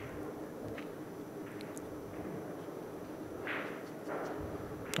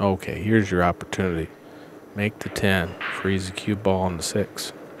 Okay, here's your opportunity. Make the 10. Freeze the cue ball on the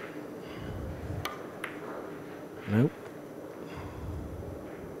 6. Nope.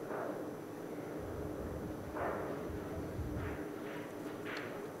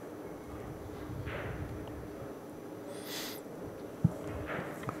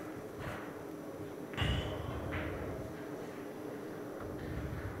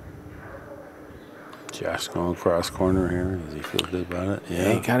 Josh going across corner here. Does he feel good about it?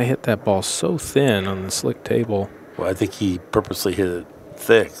 Yeah, you got to hit that ball so thin on the slick table. Well, I think he purposely hit it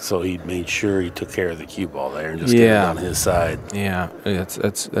thick, so he made sure he took care of the cue ball there and just get it on his side. Yeah,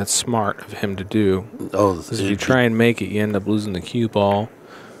 that's smart of him to do. Oh, because if you try and make it, you end up losing the cue ball.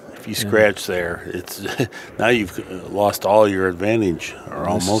 If you scratch there, it's now you've lost all your advantage, or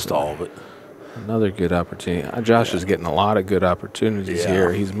almost all of it. Another good opportunity. Josh is getting a lot of good opportunities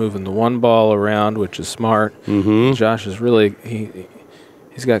here. He's moving the 1 ball around, which is smart. Josh is really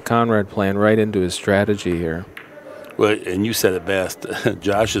he's got Conrad playing right into his strategy here. Well, and you said it best.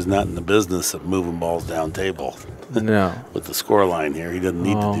 Josh is not in the business of moving balls down table. No. With the score line here, he doesn't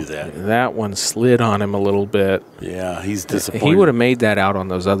need to do that. That one slid on him a little bit. Yeah, he's disappointed. He would have made that out on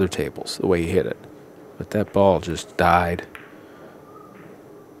those other tables, the way he hit it. But that ball just died.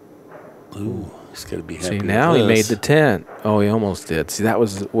 Ooh, he's got to be happy. See, now he made the 10. Oh, he almost did. See, that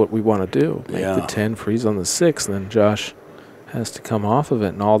was what we want to do. Make the 10, freeze on the 6, then Josh has to come off of it,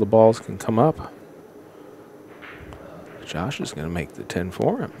 and all the balls can come up. Josh is going to make the 10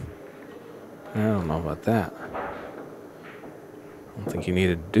 for him. I don't know about that. I don't think he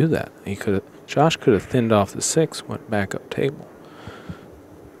needed to do that. Josh could have thinned off the 6, went back up table.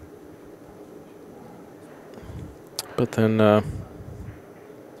 But then,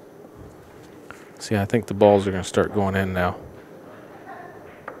 see, I think the balls are going to start going in now.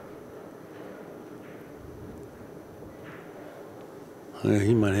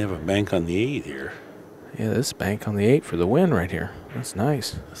 He might have a bank on the 8 here. Yeah, this bank on the 8 for the win right here. That's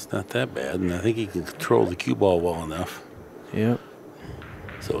nice. It's not that bad, and I think he can control the cue ball well enough. Yep.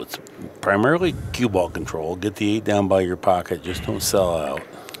 So it's primarily cue ball control. Get the 8 down by your pocket. Just don't sell out.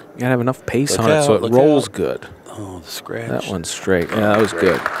 You got to have enough pace on it so it rolls good. Oh, the scratch. That one's straight. Yeah, that was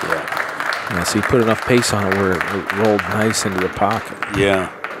good. Yeah, so you put enough pace on it where it rolled nice into the pocket.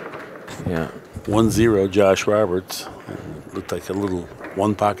 Yeah. Yeah. 1-0, Josh Roberts. Looked like a little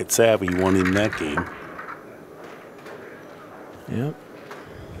one-pocket savvy won in that game. Yep.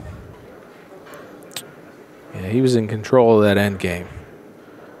 Yeah, he was in control of that end game.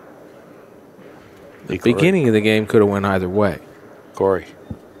 The beginning of the game could have went either way. Corey,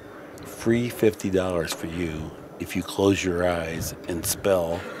 free $50 for you if you close your eyes and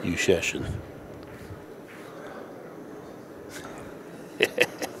spell Juszczyszyn.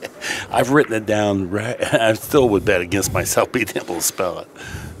 I've written it down. I still would bet against myself being able to spell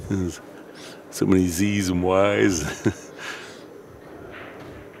it. So many Z's and Y's.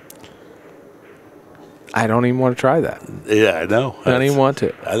 I don't even want to try that. Yeah, I know. I don't even want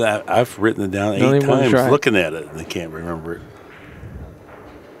to. I've written it down 8 times looking at it, and I can't remember it.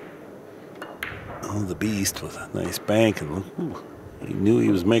 Oh, the beast with a nice bank. And look, ooh, he knew he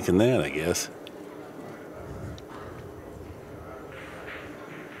was making that, I guess.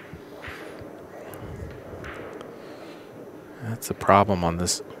 That's the problem on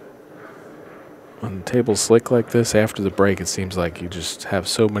this. When the table's slick like this, after the break, it seems like you just have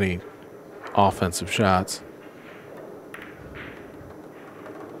so many offensive shots.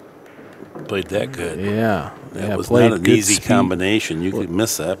 Played that good. Yeah. That was not an easy combination. You could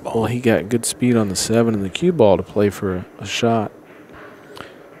miss that ball. Well, he got good speed on the 7 and the cue ball to play for a shot.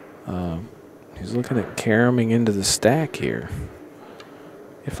 He's looking at caromming into the stack here.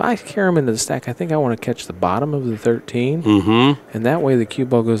 If I carom into the stack, I think I want to catch the bottom of the 13. Mm-hmm. And that way the cue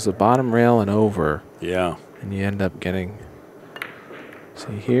ball goes the bottom rail and over. Yeah. And you end up getting,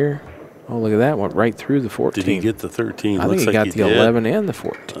 see here? Oh, look at that. Went right through the 14. Did he get the 13? I think he got the 11 and the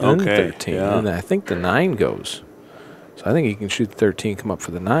 14 and the 13. Yeah. And I think the 9 goes. So I think he can shoot the 13, come up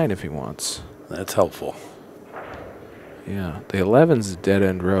for the 9 if he wants. That's helpful. Yeah, the 11's a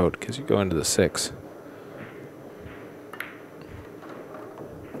dead-end road because you go into the 6.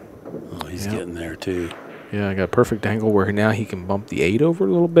 Oh, he's getting there, too. Yeah, I got a perfect angle where now he can bump the 8 over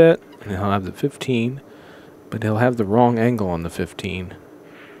a little bit, and he'll have the 15, but he'll have the wrong angle on the 15,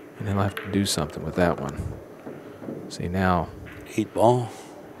 and he'll have to do something with that one. See, now... 8 ball.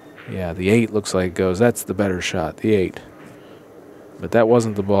 Yeah, the 8 looks like it goes. That's the better shot, the 8. But that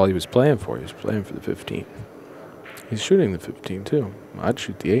wasn't the ball he was playing for. He was playing for the 15. He's shooting the 15, too. I'd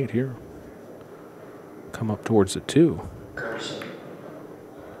shoot the 8 here. Come up towards the 2.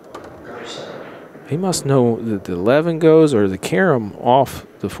 He must know that the 11 goes or the carom off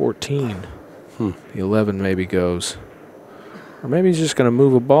the 14. The 11 maybe goes. Or maybe he's just going to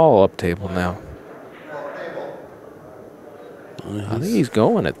move a ball up table now. I think he's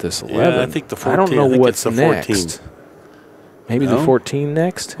going at this 11. Yeah, I think the 14. I don't know what's the next. Maybe the 14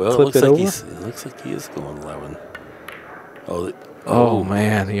 next? Well, Flip it over? It looks like he is going 11. Oh,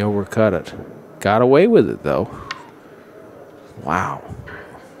 man, he overcut it. Got away with it, though. Wow.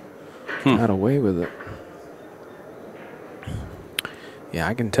 Got away with it. Yeah,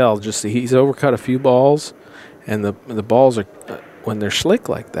 I can tell. Just he's overcut a few balls, and the balls are, when they're slick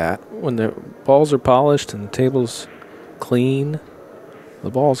like that, when the balls are polished and the table's clean, the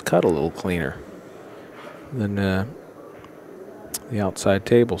balls cut a little cleaner than the outside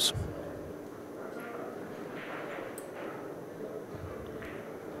tables.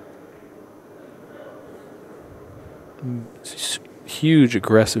 Huge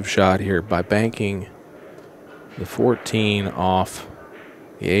aggressive shot here by banking the 14 off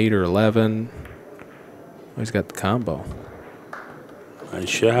the 8 or 11. Oh, he's got the combo. Nice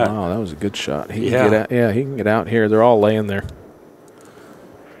shot. Wow, that was a good shot. He can get out, yeah, he can get out here. They're all laying there.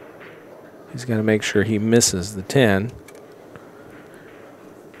 He's got to make sure he misses the 10.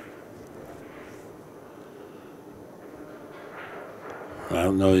 I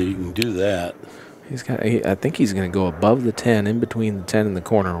don't know you can do that. He's got. I think he's going to go above the 10, in between the 10 and the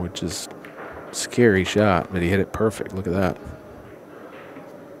corner, which is a scary shot, but he hit it perfect. Look at that.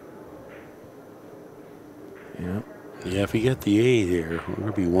 Yeah. Yeah, if he got the 8 here, we're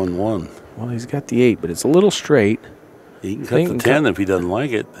going to be 1-1. Well, he's got the 8, but it's a little straight. He can cut the 10 if he doesn't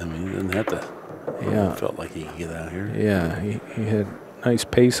like it. I mean, he doesn't have to. Yeah. Felt like he could get out here. Yeah, he had nice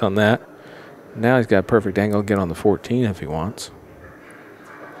pace on that. Now he's got a perfect angle to get on the 14 if he wants.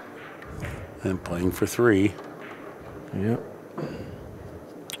 And playing for 3. Yep.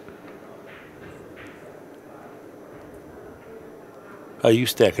 How are you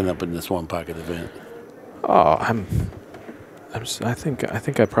stacking up in this one pocket event? Oh, I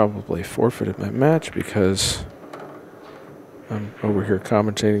think I probably forfeited my match because I'm over here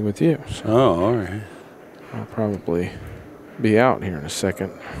commentating with you. So Oh, all right. I'll probably be out here in a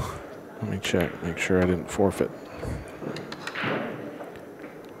second. Let me check, make sure I didn't forfeit.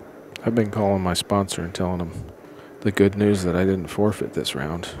 I've been calling my sponsor and telling him the good news that I didn't forfeit this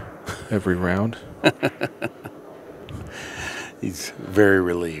round, every round. He's very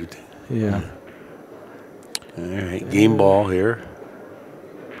relieved. Yeah. All right, game ball here.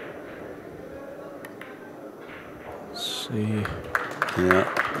 Let's see.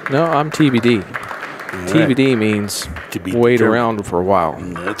 Yeah. No, I'm TBD. All TBD right. means To be wait determined. around for a while.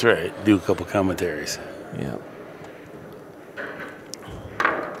 That's right. Do a couple commentaries. Yeah.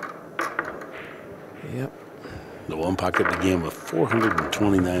 Yep. The one pocket began with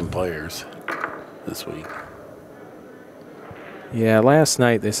 429 players this week. Yeah, last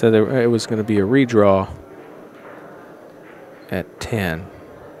night they said it was going to be a redraw at 10,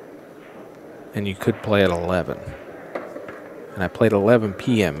 and you could play at 11. And I played 11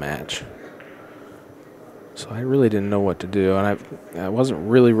 p.m. match. So I really didn't know what to do, and I wasn't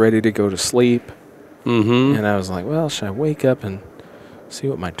really ready to go to sleep. Mm-hmm. And I was like, well, should I wake up and see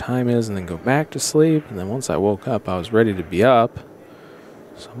what my time is and then go back to sleep? And then once I woke up, I was ready to be up.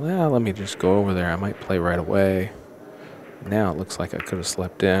 So, well, let me just go over there. I might play right away. Now it looks like I could have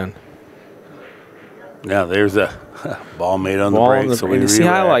slept in. Now there's a ball made on the break, so we and see,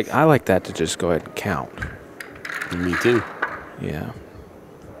 I relax. like that to just go ahead and count. Me too. Yeah.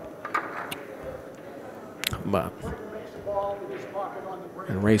 But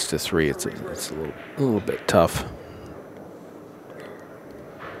and race to 3, it's a little bit tough.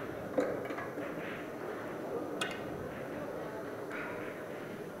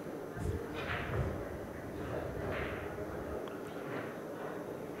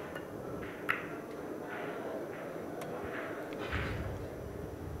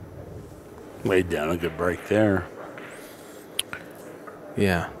 Laid down a good break there.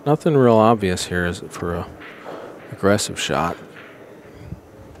 Yeah, nothing real obvious here is it for a aggressive shot.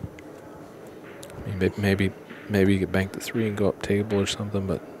 Maybe you could bank the 3 and go up table or something,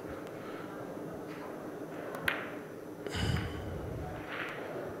 but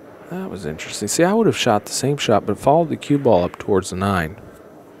that was interesting. See, I would have shot the same shot, but followed the cue ball up towards the 9.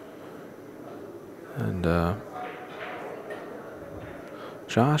 And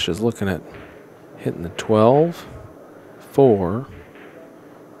Josh is looking at hitting the 12, 4,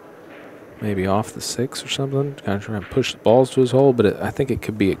 maybe off the 6 or something. Kind of trying to push the balls to his hole, but I think it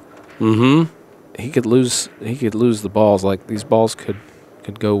could be. He could lose the balls. Like these balls could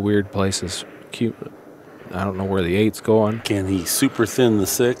go weird places. Cute. I don't know where the 8's going. Can he super thin the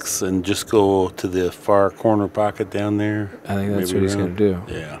 6 and just go to the far corner pocket down there? I think that's what he's going to do.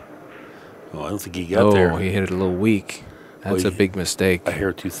 Yeah. Oh, I don't think he got there. Oh, he hit it a little weak. That's a big mistake. A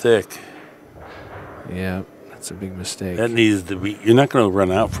hair too thick. Yeah, that's a big mistake. That needs to be. You're not going to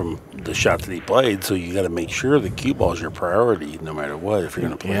run out from the shot that he played, so you got to make sure the cue ball is your priority, no matter what. If you're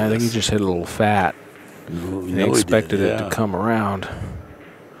going to play, I think he just hit a little fat. He expected it to come around.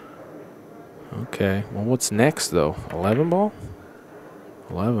 Okay. Well, what's next though? 11 ball.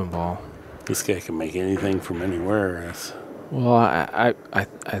 11 ball. This guy can make anything from anywhere. Well, I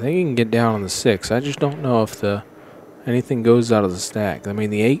think he can get down on the 6. I just don't know if anything goes out of the stack. I mean,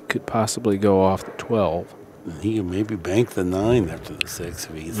 the 8 could possibly go off the 12. He can maybe bank the 9 after the 6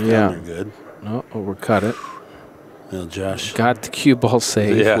 if he gets down there good. No, overcut it. Well, Josh got the cue ball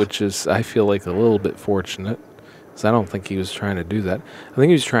safe, which is, I feel like, a little bit fortunate. Because I don't think he was trying to do that. I think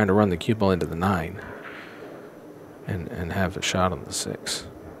he was trying to run the cue ball into the 9 and have a shot on the 6.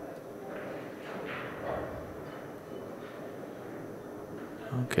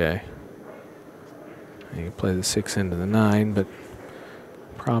 Okay. You can play the 6 into the 9, but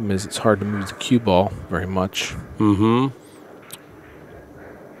problem is it's hard to move the cue ball very much. With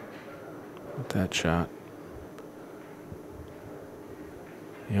that shot.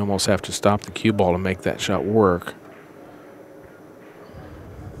 You almost have to stop the cue ball to make that shot work.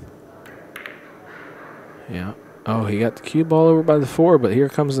 Yeah. Oh, he got the cue ball over by the 4, but here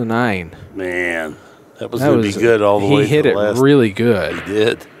comes the 9. Man, that was going to be good all the way to the last. He hit it really good. He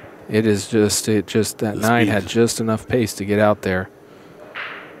did. It just that 9 had just enough pace to get out there.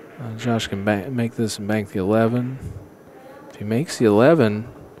 Josh can make this and bank the 11. If he makes the 11,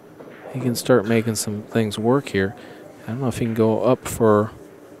 he can start making some things work here. I don't know if he can go up for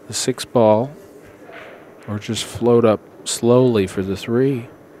the 6 ball or just float up slowly for the 3.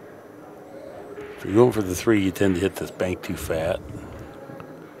 If you're going for the 3, you tend to hit this bank too fat.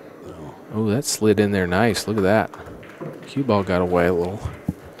 Oh, that slid in there nice. Look at that. Cue ball got away a little.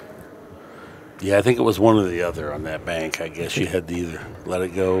 Yeah, I think it was one or the other on that bank. I guess you had to either let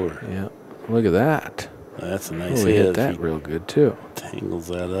it go or. Yeah, look at that. That's a nice hit. hit. Hit that real good too. Tangles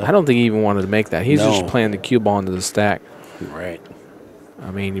that up. I don't think he even wanted to make that. He's just playing the cue ball into the stack. Right.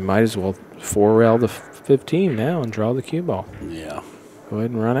 I mean, you might as well 4-rail the 15 now and draw the cue ball. Yeah. Go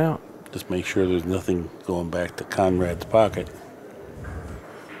ahead and run out. Just make sure there's nothing going back to Conrad's pocket.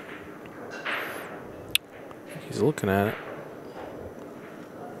 He's looking at it.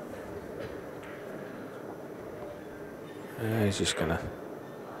 He's just going to.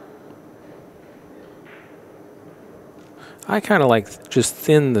 I kind of like just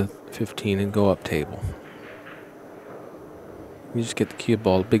thin the 15 and go up table. You just get the cue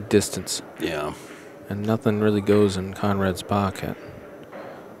ball, big distance. Yeah. And nothing really goes in Conrad's pocket.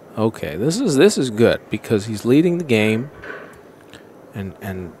 Okay, this is good because he's leading the game,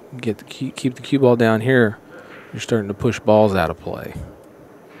 and keep the cue ball down here. You're starting to push balls out of play.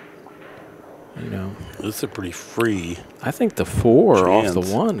 You know, this is a pretty free. I think the 4 chance. off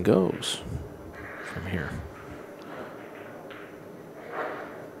the 1 goes from here.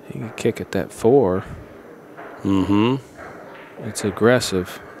 He can kick at that 4. It's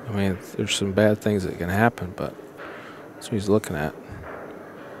aggressive. I mean, there's some bad things that can happen, but that's what he's looking at.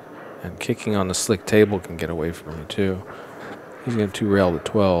 And kicking on the slick table can get away from him too. He's going to 2-rail the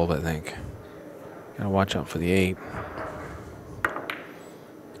 12, I think. Got to watch out for the 8.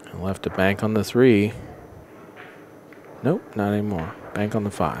 And left to bank on the 3. Nope, not anymore. Bank on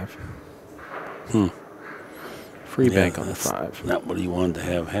the 5. Free bank on the 5. Not what he wanted to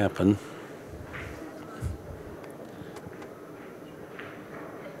have happen.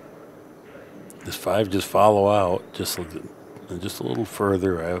 This 5 just follow out, just a little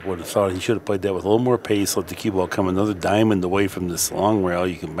further. I would have thought he should have played that with a little more pace, let the cue ball come another diamond away from this long rail.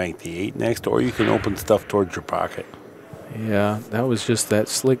 You can bank the 8 next, or you can open stuff towards your pocket. Yeah, that was just that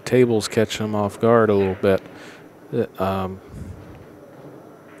slick tables catching him off guard a little bit.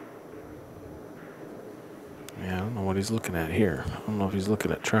 what he's looking at here. I don't know if he's looking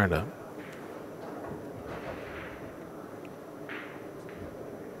at trying to.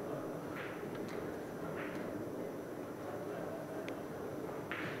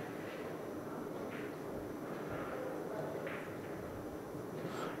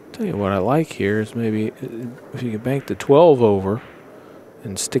 Tell you what I like here is maybe if you could bank the 12 over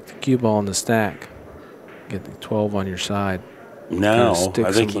and stick the cue ball in the stack. Get the 12 on your side. No,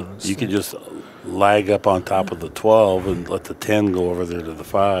 I think you could just lag up on top of the 12 and let the 10 go over there to the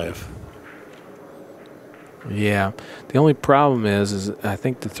 5. Yeah. The only problem is I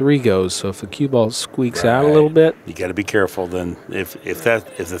think the 3 goes, so if the cue ball squeaks out a little bit. You got to be careful then. If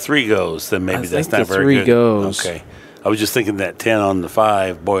the 3 goes, then maybe that's not very good. I think the 3 goes. Okay. I was just thinking that 10 on the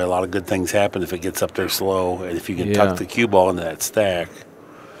 5, boy, a lot of good things happen if it gets up there slow. And if you can tuck the cue ball into that stack.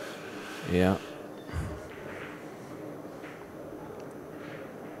 Yeah.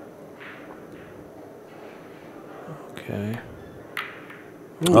 Okay.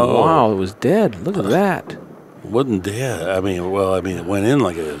 Ooh, wow, it was dead. Look at that. Wasn't dead. I mean, it went in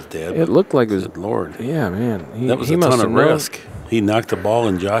like it was dead. It looked like it was. Good Lord. Yeah, man. That was a ton of risk. He knocked the ball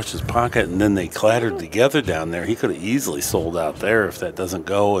in Josh's pocket, and then they clattered together down there. He could have easily sold out there if that doesn't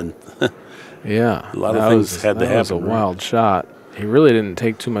go. And yeah, a lot of things had to happen. That was a wild shot. He really didn't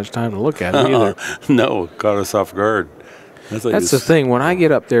take too much time to look at it either. No, caught us off guard. That's the thing. When I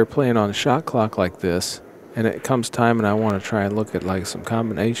get up there playing on a shot clock like this, and it comes time and I want to try and look at like some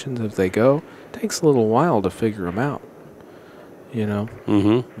combinations, if they go, it takes a little while to figure them out. You know?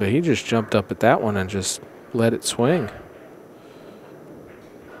 Mm-hmm. But he just jumped up at that one and just let it swing.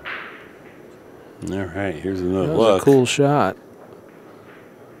 All right, here's another that look. was a cool shot.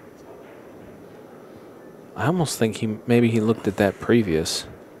 I almost think maybe he looked at that previous.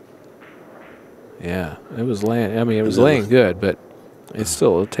 Yeah, it was laying. I mean, it was laying good, but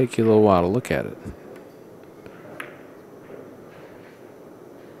it'll take you a little while to look at it.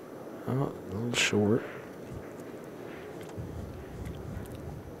 Oh, a little short.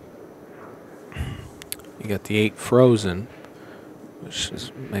 You got the 8 frozen, which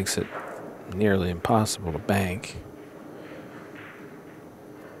makes it nearly impossible to bank.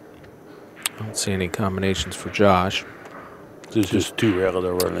 I don't see any combinations for Josh. There's just 2 railed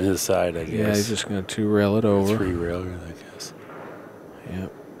over on his side, I guess. Yeah, he's just going to 2 rail it over. 3 rail, I guess.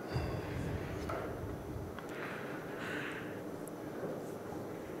 Yep.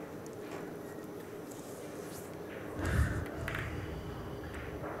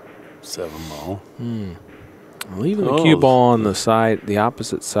 Seven ball. Leaving the cue ball on the side, the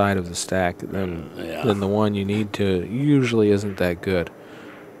opposite side of the stack than the one you need to, usually isn't that good.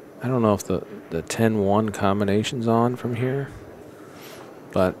 I don't know if the 10-1 combination's on from here,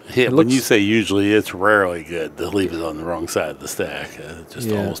 but when you say usually, it's rarely good to leave it on the wrong side of the stack. It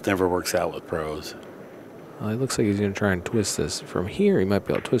just almost never works out with pros. Well, it looks like he's going to try and twist this. From here, he might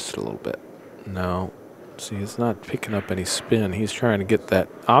be able to twist it a little bit. No. See, it's not picking up any spin. He's trying to get that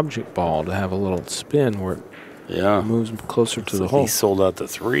object ball to have a little spin where it moves closer to the hole. He sold out the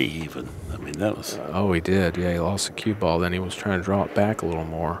 3 even. I mean, that was... oh, he did. Yeah, he lost the cue ball. Then he was trying to draw it back a little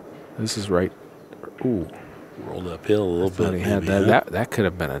more. This is right... ooh. Rolled uphill a little bit. He had that. That could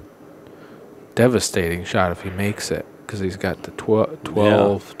have been a devastating shot if he makes it, because he's got the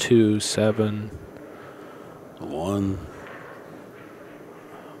 12, 2, 7... 1...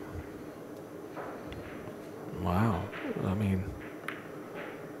 Wow. I mean,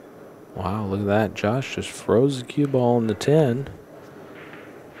 wow, look at that. Josh just froze the cue ball in the 10.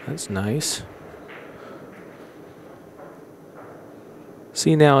 That's nice.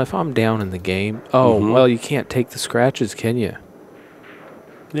 See, now, if I'm down in the game, well, you can't take the scratches, can you?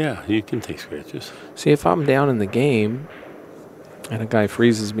 Yeah, you can take scratches. See, if I'm down in the game and a guy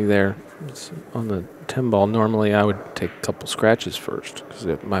freezes me there on the 10 ball, normally I would take a couple scratches first,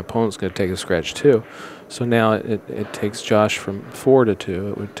 because my opponent's going to take a scratch too. So now it takes Josh from 4 to 2.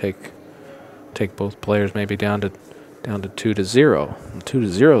 It would take both players maybe down to 2 to 0. And 2 to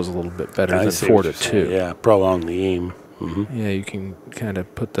 0 is a little bit better than 4 to 2. Yeah, prolong the game. Yeah, you can kind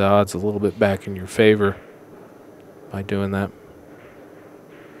of put the odds a little bit back in your favor by doing that.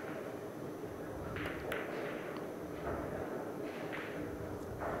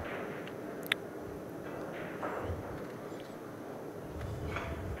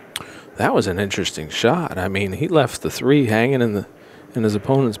 That was an interesting shot. I mean, he left the 3 hanging in his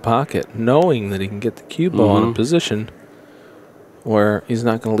opponent's pocket, knowing that he can get the cue ball in a position where he's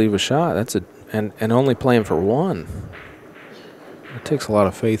not going to leave a shot. And only playing for 1. It takes a lot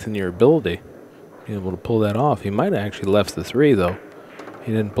of faith in your ability to be able to pull that off. He might have actually left the 3, though.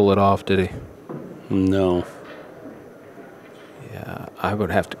 He didn't pull it off, did he? No. Yeah, I would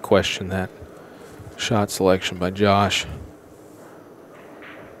have to question that shot selection by Josh.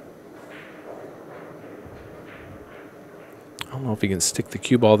 I don't know if he can stick the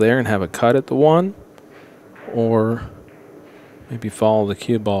cue ball there and have a cut at the 1, or maybe follow the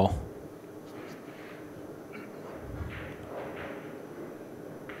cue ball.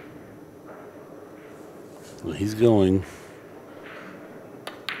 Well, he's going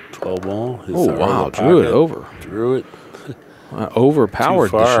 12 ball. Oh, wow, drew it over. Drew it.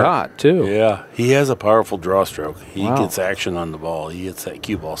 Overpowered the shot, too. Yeah, he has a powerful draw stroke. He Wow. gets action on the ball. He hits that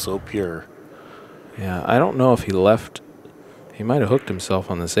cue ball so pure. Yeah, I don't know if he left. He might have hooked himself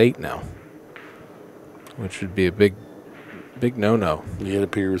on this 8 now, which would be a big no-no. It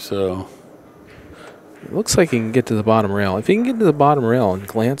appears so. It looks like he can get to the bottom rail. If he can get to the bottom rail and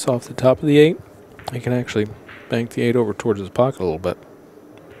glance off the top of the 8, he can actually bank the 8 over towards his pocket a little bit.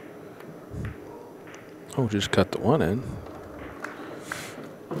 Oh, just cut the 1 in.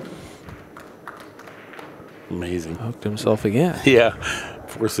 Amazing. Hooked himself again. Yeah,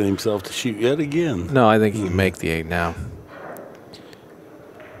 forcing himself to shoot yet again. No, I think he can make the 8 now.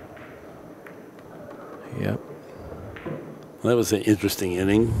 Yep. That was an interesting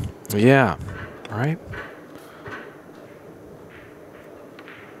inning. Yeah, right?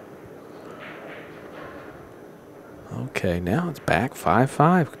 Okay, now it's back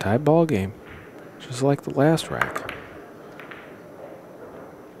 5-5, tied ball game, just like the last rack.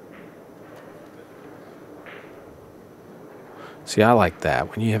 See, I like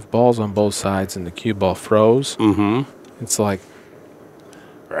that. When you have balls on both sides and the cue ball froze, it's like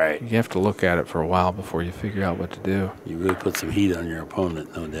Right. you have to look at it for a while before you figure out what to do. You really put some heat on your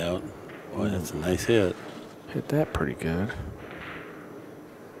opponent, no doubt. Boy, that's a nice hit. Hit that pretty good.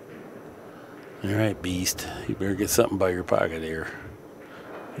 All right, Beast. You better get something by your pocket here.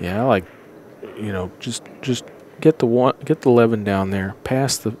 Yeah, I like, you know, just get the 11 down there,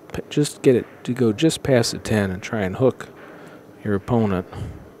 just get it to go just past the 10 and try and hook your opponent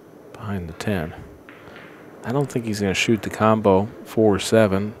behind the 10. I don't think he's going to shoot the combo 4 or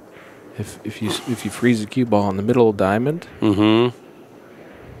 7. If you freeze the cue ball in the middle of diamond, I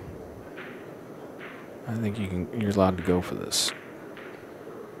think you're allowed to go for this.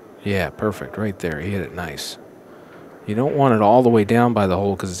 Yeah, perfect, right there. He hit it nice. You don't want it all the way down by the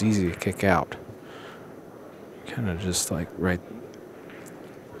hole because it's easy to kick out. Kind of just like right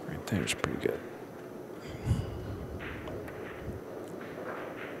there is pretty good.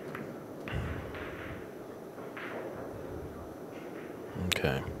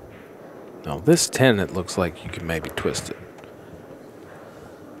 Okay. Now this 10, it looks like you can maybe twist it.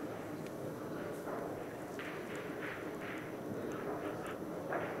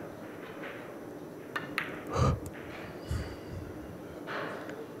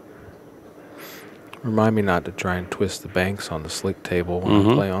 Remind me not to try and twist the banks on the slick table when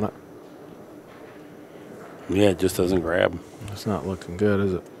I play on it. Yeah, it just doesn't grab. It's not looking good,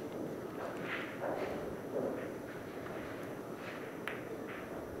 is it?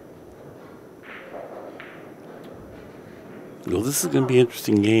 Well, this is going to be an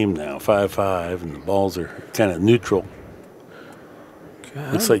interesting game now. 5-5, and the balls are kind of neutral.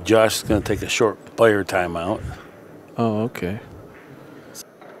 God. Looks like Josh is going to take a short player timeout. Oh, okay.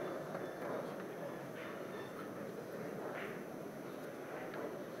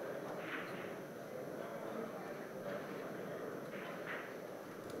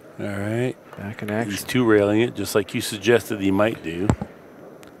 All right. Back in action. He's two-railing it, just like you suggested he might do.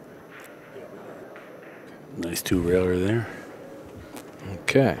 Nice two-railer there.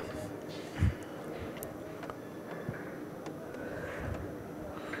 Okay.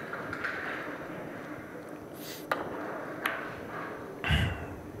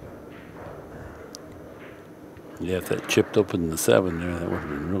 Yeah, if that chipped open the 7 there, that would have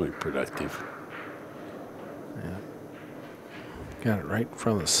been really productive. Yeah. Got it right in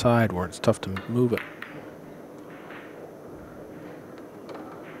front of the side where it's tough to move it.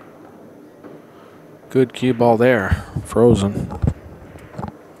 Good cue ball there. Frozen.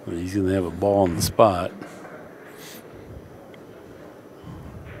 Well, he's going to have a ball on the spot.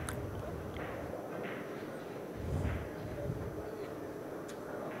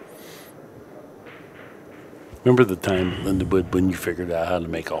 Remember the time, Lindawood, when you figured out how to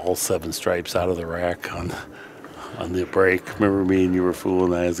make all 7 stripes out of the rack on the break? Remember me and you were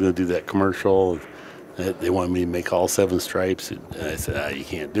fooling? I was going to do that commercial. They wanted me to make all 7 stripes. And I said, you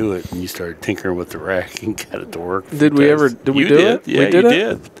can't do it. And you started tinkering with the rack and got it to work. Did we ever? Did we do it? Yeah, you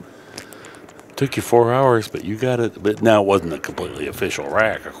did. Took you 4 hours, but you got it. But now it wasn't a completely official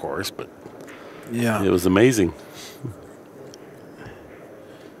rack, of course, but Yeah. it was amazing.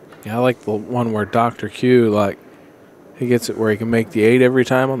 Yeah, I like the one where Dr. Q, like, he gets it where he can make the 8 every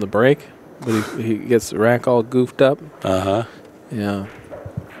time on the break. but he gets the rack all goofed up. Uh-huh. Yeah.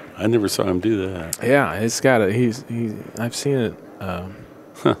 I never saw him do that. Yeah, it's got it. I've seen it.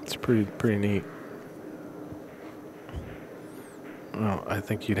 It's pretty neat. Well, I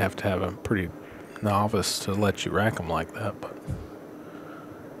think you'd have to have a pretty novice to let you rack them like that, but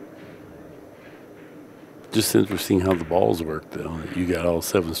Just interesting how the balls work, though. You got all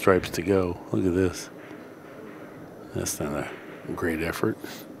 7 stripes to go. Look at this. That's not a great effort.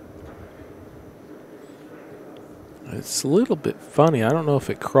 it's a little bit funny. I don't know if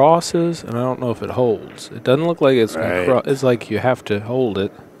it crosses, and I don't know if it holds. It doesn't look like it's Right. it's like you have to hold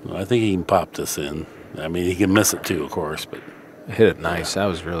it. Well, I think he can pop this in. I mean, he can miss it too, of course, but Hit it nice. That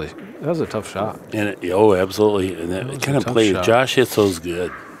was a tough shot. and oh, absolutely, and That was that a kind of tough plays. shot. Josh hits those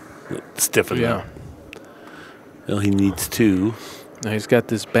good. Stiffen Yeah. them. Well, he needs 2. Now he's got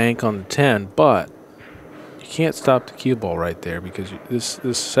this bank on the 10, but you can't stop the cue ball right there because this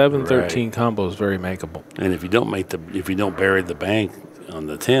 7-13 combo is very makeable. And if you don't bury the bank on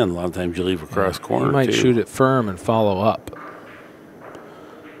the 10, a lot of times you leave across corner. You might too. shoot it firm and follow up.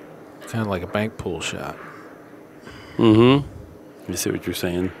 Kind of like a bank pool shot. Mm-hmm. You see what you're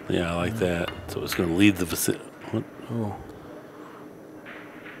saying? Yeah, I like that. So it's going to leave the vicinity. Oh.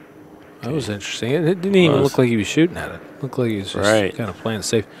 That was interesting. It didn't even look like he was shooting at it. Looked like he was just kind of playing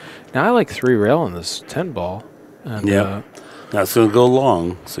safe. Now, I like 3 rail in this 10 ball. And, Now it's going to go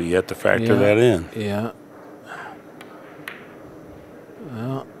long, so you have to factor that in. Yeah.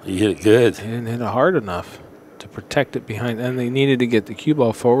 Well, You hit it good. he didn't hit it hard enough to protect it behind. And they needed to get the cue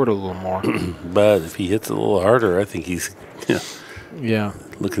ball forward a little more. But if he hits it a little harder, I think he's Yeah.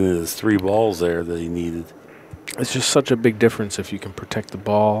 looking at his 3 balls there that he needed. It's just such a big difference if you can protect the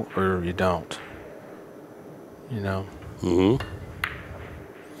ball or you don't. You know? Mm-hmm.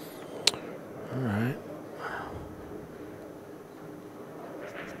 All right.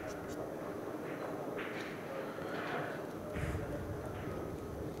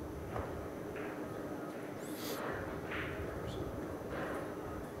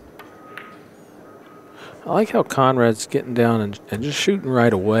 I like how Conrad's getting down and just shooting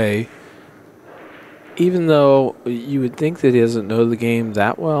right away. Even though you would think that he doesn't know the game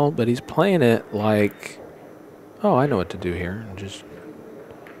that well, but he's playing it like, oh, I know what to do here. And just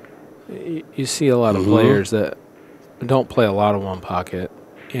you see a lot of players that don't play a lot of one pocket,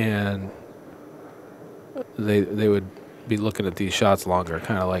 and they would be looking at these shots longer,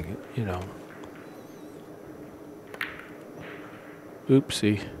 kind of like, you know.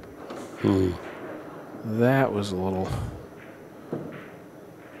 Oopsie. That was a little.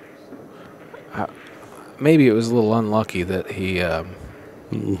 Maybe it was a little unlucky that he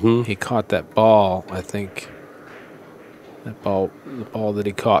caught that ball. I think the ball that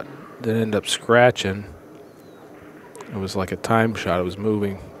he caught that ended up scratching. It was like a time shot. It was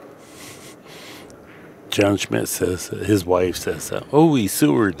moving. John Schmidt says, his wife says, oh, he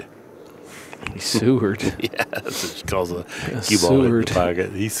sewered. He sewered. Yeah, that's what she calls a cue ball in the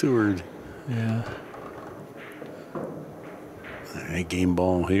pocket. He sewered. Yeah. All right, game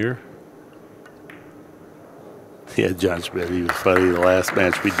ball here. Yeah, John Schmidt, he was funny. The last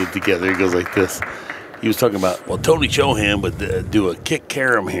match we did together, he goes like this. He was talking about, well, Tony Chohan would do a kick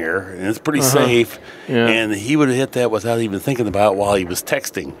carom here, and it's pretty safe. Yeah. And he would have hit that without even thinking about it while he was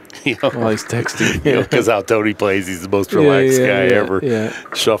texting. You know? While he's texting. Because how Tony plays, he's the most relaxed guy ever. Yeah.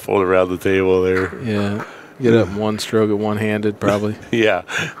 Shuffled around the table there. Yeah. Get up in one stroke at one-handed, probably. Yeah,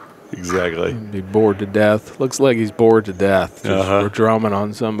 exactly. Be bored to death. Looks like he's bored to death. Just for drumming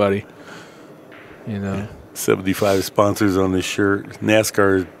on somebody. You know. 75 sponsors on this shirt.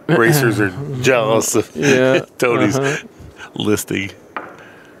 NASCAR racers are jealous of Tony's listing.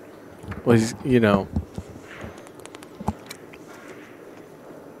 Well, he's, you know.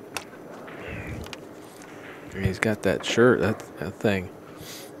 He's got that shirt, that thing.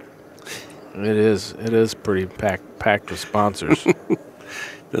 It is pretty packed with sponsors.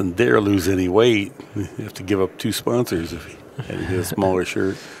 Doesn't dare lose any weight. You have to give up 2 sponsors if he had to get a smaller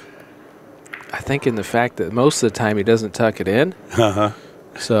shirt. I think in the fact that most of the time he doesn't tuck it in.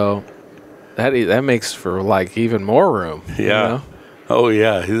 So that makes for like even more room. Yeah. You know? Oh,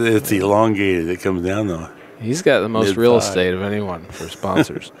 yeah. It's elongated. It comes down, though. He's got the most real estate of anyone for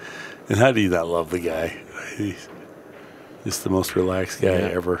sponsors. And how do you not love the guy? He's just the most relaxed guy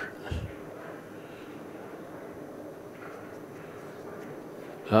ever.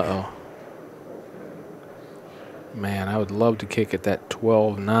 Uh-oh. Man, I would love to kick at that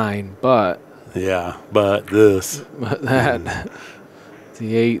 12-9, but... Yeah, but this. But that,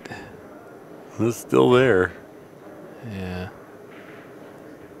 the 8. It's still there. Yeah.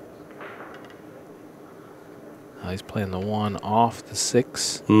 He's playing the 1 off the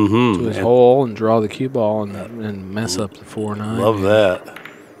 6 Mm-hmm. to his hole and draw the cue ball and mess up the 4-9. Love that.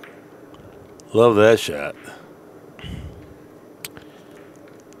 Love that shot.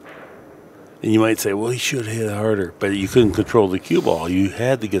 And you might say, well, he should have hit it harder. But you couldn't control the cue ball. You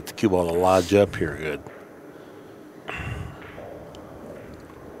had to get the cue ball to lodge up here good.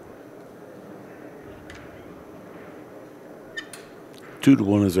 Two to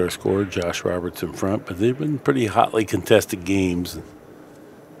 1 is our score. Josh Roberts in front, but they've been pretty hotly contested games.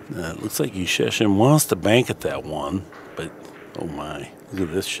 It looks like Yusheshin wants to bank at that 1, but oh my, look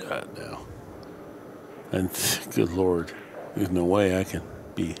at this shot now. And good Lord, there's no way I can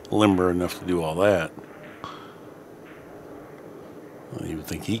be limber enough to do all that. I don't even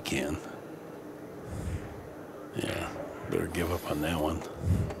think he can. Yeah, better give up on that one.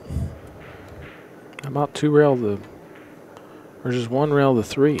 How about 2 rail the, or just 1 rail the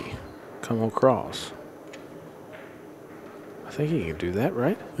 3, come across? I think he can do that,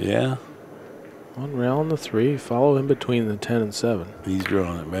 right? Yeah. 1 rail on the 3, follow in between the 10 and 7. He's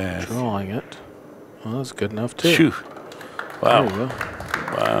drawing it back. Drawing it. Well, that's good enough, too. Phew. Wow. There you go.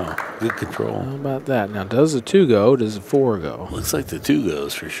 Wow. Good control. How about that? Now, does the 2 go? Does the 4 go? Looks like the 2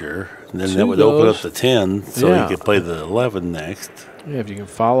 goes for sure. And then 2 that would open up goes. the 10, so Yeah. he could play the 11 next. Yeah, if you can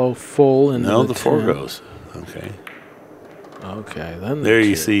follow full into No, the the 4 10. goes. Okay. Okay, then There the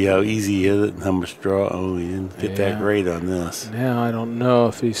you 2. see how easy he hit it and how much draw. Oh, he didn't get that Yeah. great on this. Now I don't know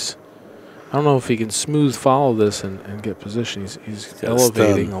if he's. I don't know if he can smooth follow this and get position. He's Got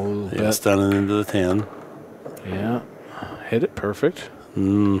elevating stun. a little Yeah, bit. stunning into the 10. Yeah, hit it perfect.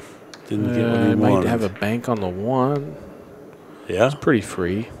 Didn't get what he might wanted. have a bank on the 1. Yeah? Pretty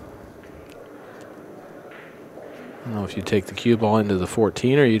free. I don't know if you take the cue ball into the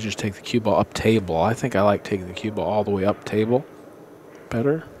 14 or you just take the cue ball up table. I think I like taking the cue ball all the way up table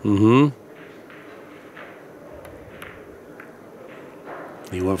better. Mm-hmm.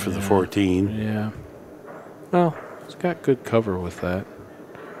 He went for the 14. Yeah. Well, he's got good cover with that.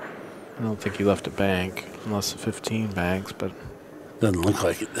 I don't think he left a bank unless the 15 banks, but Doesn't look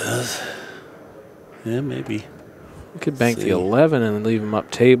like it does. Yeah, maybe. you could bank See. the 11 and leave him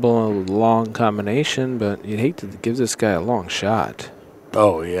up table, a long combination, but you'd hate to give this guy a long shot.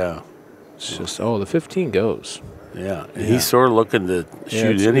 Oh, yeah. It's just, the 15 goes. Yeah. And Yeah. he's sort of looking to Yeah,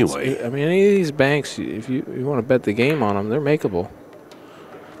 shoot it's- anyway. I mean, any of these banks, if you want to bet the game on them, they're makeable.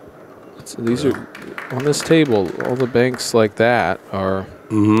 So these are, on this table, all the banks like that are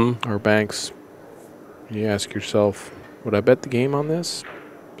banks. You ask yourself, would I bet the game on this?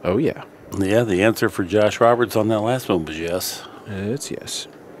 Oh, yeah. Yeah, the answer for Josh Roberts on that last one was yes. It's yes.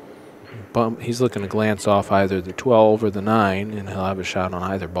 He's looking to glance off either the 12 or the 9, and he'll have a shot on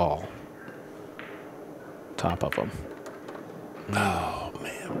either ball. Top of them. Oh,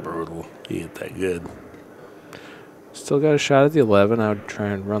 man, brutal. He hit that good. Still got a shot at the 11. I would try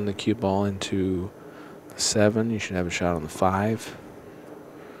and run the cue ball into the 7. You should have a shot on the 5.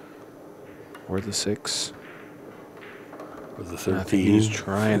 Or the 6. Or the I think 13. he's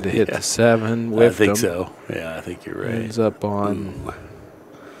trying to hit Yeah. the 7. I Whiffed think him. so. Yeah, I think you're right. Ends up on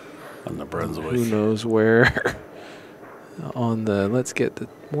the Brunswick. who knows where. On the, let's get the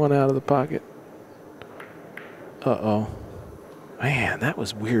 1 out of the pocket. Uh-oh. Man, that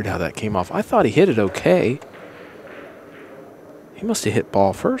was weird how that came off. I thought he hit it okay. He must have hit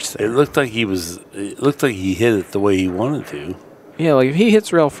ball first there. It looked like he hit it the way he wanted to. Yeah, like if he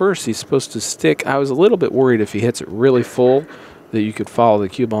hits rail first, he's supposed to stick. I was a little bit worried if he hits it really full that you could follow the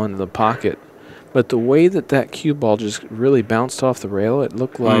cue ball into the pocket. But the way that cue ball just really bounced off the rail, it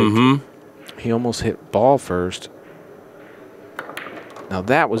looked like he almost hit ball first. Now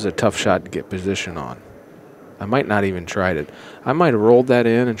that was a tough shot to get position on. I might not even tried it. I might have rolled that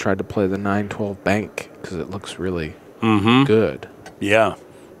in and tried to play the 9-12 bank because it looks really good. Yeah.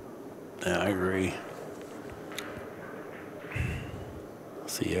 Yeah, I agree.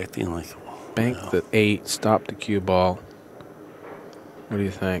 See, acting like Bank the 8, stop the cue ball. What do you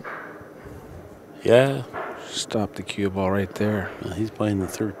think? Yeah. Stop the cue ball right there. He's playing the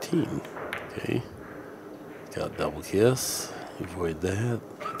 13. Okay. Got double kiss. Avoid that.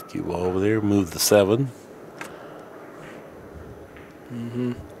 Put the cue ball over there. Move the 7.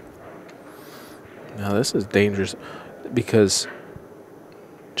 Now this is dangerous because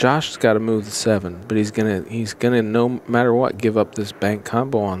Josh has got to move the 7, but he's gonna no matter what give up this bank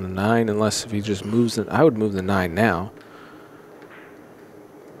combo on the 9 unless if he just moves it. I would move the 9 now.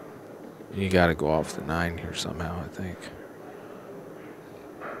 You got to go off the 9 here somehow, I think.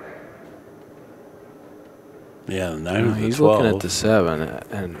 Yeah, the 9 or the He's 12. looking at the 7,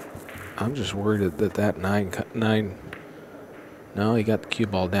 and I'm just worried that 9. No, he got the cue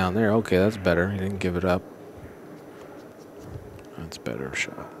ball down there. Okay, that's better. He didn't give it up. That's a better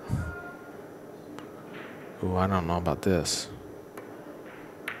shot. Ooh, I don't know about this.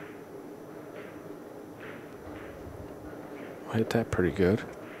 I hit that pretty good.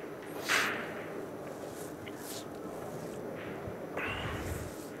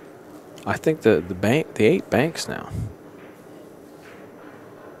 I think the 8 banks now.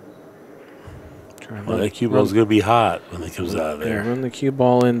 Well, that cue ball's going to be hot when it comes out of there. Yeah, run the cue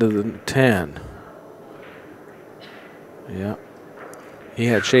ball into the 10. Yeah. He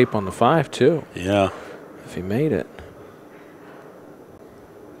had shape on the 5, too. Yeah. If he made it.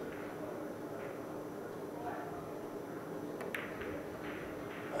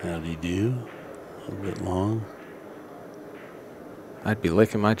 How'd he do? A little bit long. I'd be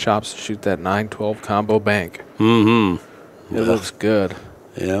licking my chops to shoot that 9-12 combo bank. Mm-hmm. It looks good.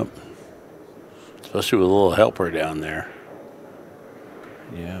 Yep. Especially with a little helper down there.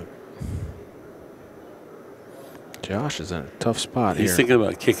 Yeah. Josh is in a tough spot He's here. thinking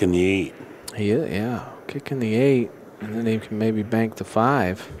about kicking the 8. He is, yeah. Kicking the 8, and then he can maybe bank the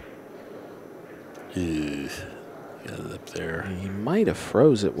 5. Ew. Got it up there. He might have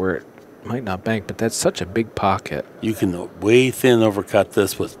froze it where it might not bank, but that's such a big pocket. You can way thin overcut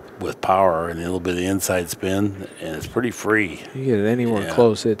this with power and a little bit of inside spin, and it's pretty free. You get it anywhere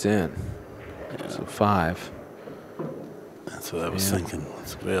close, it's in. Yeah. So 5. That's what I was thinking.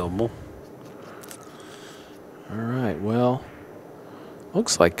 It's available. All right, well,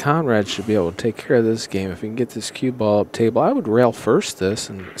 looks like Conrad should be able to take care of this game if he can get this cue ball up table. I would rail first this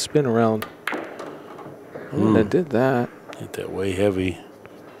and spin around. Oh, that did that. Hit that way heavy.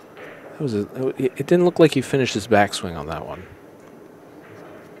 That was it didn't look like he finished his backswing on that one.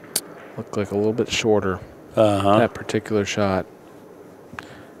 Looked like a little bit shorter. That particular shot.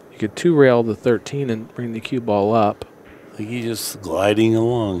 You could 2-rail the 13 and bring the cue ball up. I think he's just gliding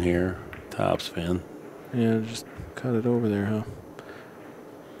along here. Top spin. Yeah, just cut it over there, huh?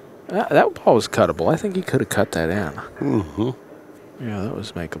 That ball was cuttable. I think he could have cut that in. Mm-hmm. Yeah, that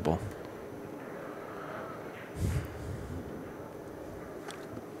was makeable.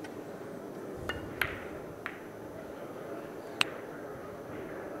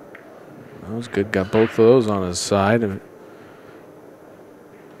 That was good. Got both of those on his side. And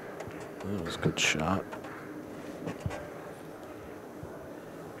that was a good shot.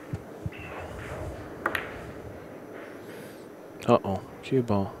 Uh-oh, cue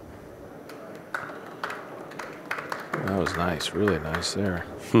ball. That was nice, really nice there.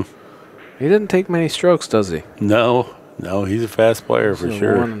 He didn't take many strokes, does he? No, he's a fast player for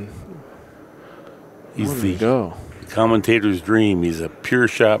sure. He's the commentator's dream. He's a pure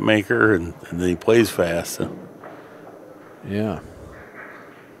shot maker, and then he plays fast. So. Yeah.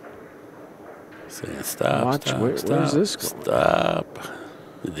 Saying stop, Watch, stop, where's this going? Stop.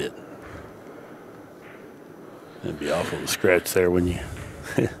 It did. It'd be awful to scratch there when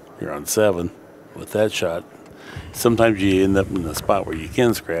you're on 7 with that shot. Sometimes you end up in the spot where you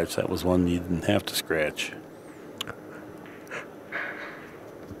can scratch. That was one you didn't have to scratch.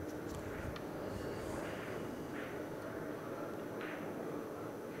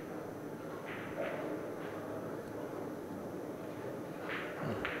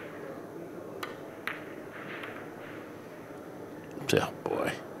 Oh,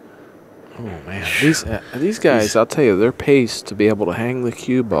 boy. Oh, man. These guys, I'll tell you, their pace to be able to hang the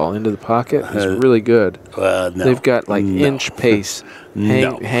cue ball into the pocket is really good. No. They've got, like, inch pace.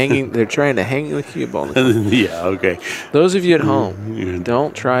 Hanging. They're trying to hang the cue ball. Yeah, okay. Those of you at home,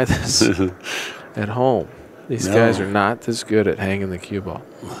 don't try this at home. These guys are not this good at hanging the cue ball.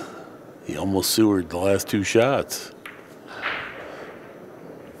 He almost sewered the last 2 shots.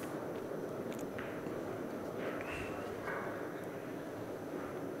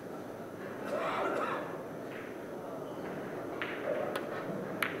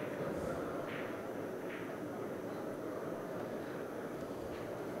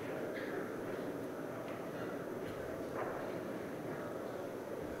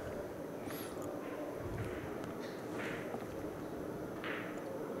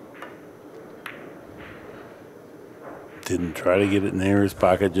 Didn't try to get it near his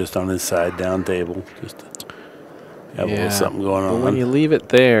pocket, just on his side down table, just to have a little something going on. But when you leave it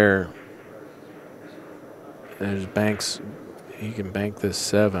there, there's banks. He can bank this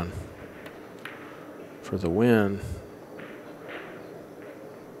 7 for the win.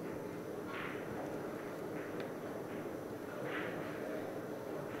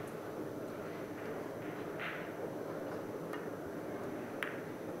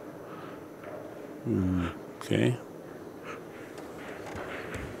 Okay.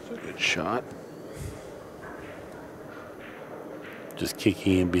 Good shot. Just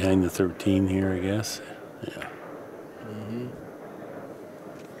kicking in behind the 13 here, I guess. Yeah.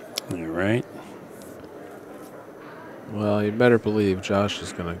 right? Well, you better believe Josh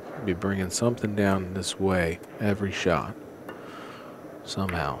is going to be bringing something down this way every shot.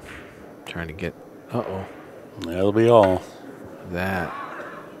 Somehow. Trying to get... Uh-oh. That'll be all. That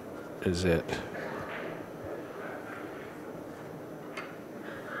is it.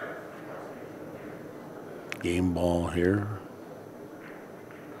 Game ball here.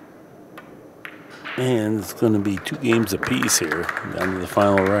 And it's going to be 2 games apiece here down to the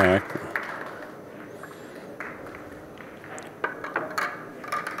final rack.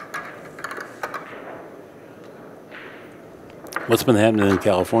 What's been happening in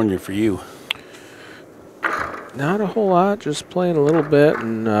California for you? Not a whole lot, just playing a little bit.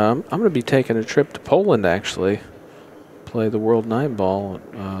 And I'm going to be taking a trip to Poland, actually. Play the World 9 ball.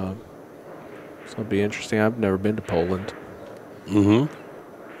 So it'll be interesting. I've never been to Poland.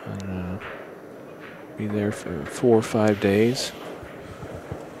 Mm-hmm. And, be there for 4 or 5 days.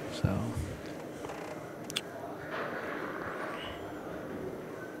 So.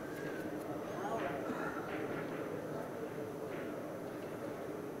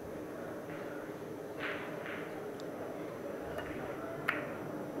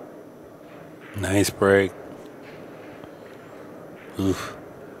 Nice break. Oof.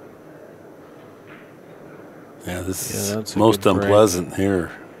 Yeah, this is most unpleasant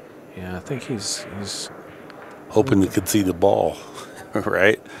here. Yeah, I think he's hoping to concede the ball,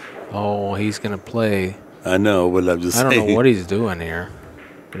 right? Oh, he's going to play. I know, but I'm just saying. I don't know what he's doing here,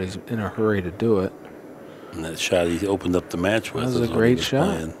 but he's in a hurry to do it. And that shot he opened up the match with. That was a great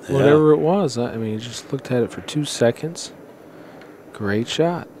shot. Yeah. Whatever it was. I mean, he just looked at it for 2 seconds. Great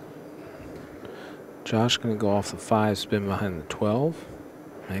shot. Josh going to go off the 5, spin behind the 12,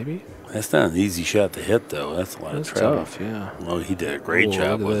 maybe. That's not an easy shot to hit, though. That's a lot of trouble. Tough, yeah. Well, he did a great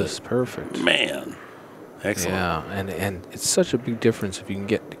job look at with this. it. Perfect. Man. Excellent. Yeah, and it's such a big difference if you can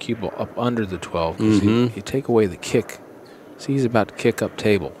get the cue ball up under the 12. Because you take away the kick. See, he's about to kick up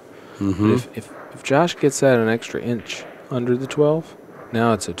table. But if Josh gets that an extra inch under the 12,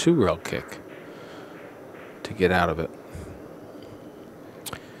 now it's a 2-rail kick to get out of it.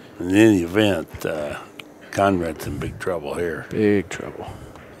 In any event, Conrad's in big trouble here. Big trouble.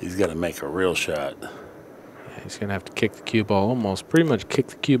 He's got to make a real shot. Yeah, he's going to have to kick the cue ball, pretty much kick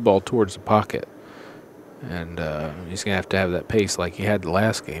the cue ball towards the pocket. And he's going to have that pace like he had the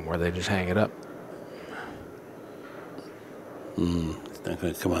last game where they just hang it up. It's not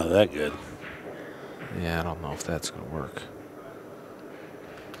going to come out of that good. Yeah, I don't know if that's going to work.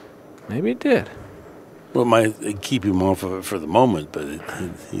 Maybe it did. Well, it might keep him off of it for the moment, but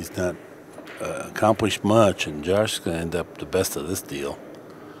he's not accomplished much, and Josh's going to end up the best of this deal.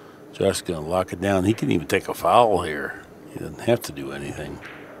 Josh's going to lock it down. He can even take a foul here. He doesn't have to do anything.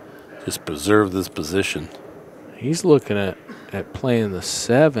 Just preserve this position. He's looking at playing the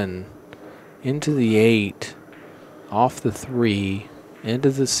 7 into the 8, off the 3, into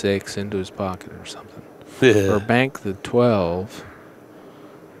the 6, into his pocket or something. Yeah. Or bank the 12.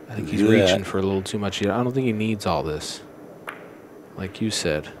 I think he's reaching for a little too much. I don't think he needs all this. Like you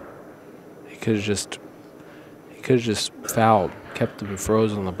said, he could have just fouled, kept him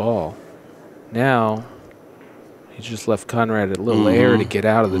frozen on the ball. Now he just left Conrad a little air to get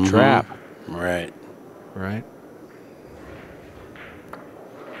out of the trap. Right. Right.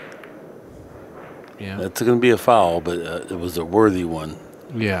 Yeah. That's going to be a foul, but it was a worthy one.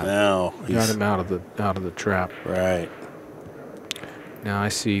 Yeah. Now got him out of the trap. Right. Now I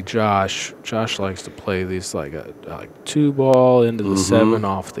see Josh. Josh likes to play these like 2-ball into the 7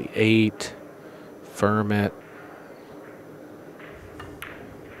 off the 8, firm it.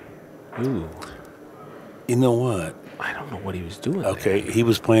 Ooh. You know what? I don't know what he was doing. Okay, he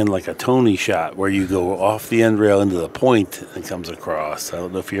was playing like a Tony shot where you go off the end rail into the point and it comes across. I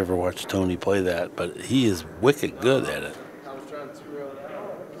don't know if you ever watched Tony play that, but he is wicked good at it.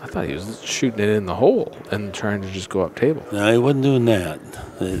 I thought he was shooting it in the hole and trying to just go up table. No, he wasn't doing that.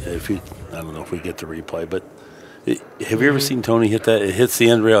 I don't know if we get the replay, but have you ever seen Tony hit that? It hits the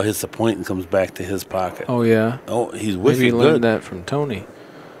end rail, hits the point, and comes back to his pocket. Oh, yeah? Oh, he's wicked Maybe he learned good. that from Tony.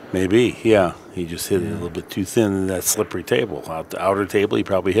 Maybe, yeah. He just hit it a little bit too thin in that slippery table. Out the outer table, he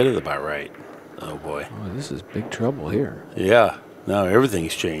probably hit it about right. Oh, boy. Oh, this is big trouble here. Yeah. Now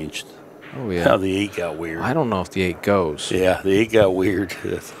everything's changed. Oh, yeah. Now the 8 got weird. I don't know if the 8 goes. Yeah, the 8 got weird.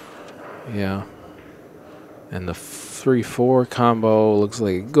 Yeah. And the 3-4 combo looks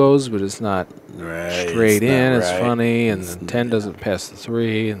like it goes, but it's not straight in. It's funny. And the 10 doesn't pass the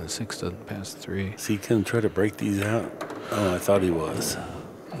 3, and the 6 doesn't pass the 3. Is he going to try to break these out? Oh, I thought he was.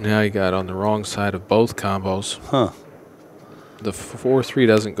 Now he got on the wrong side of both combos. Huh. The 4-3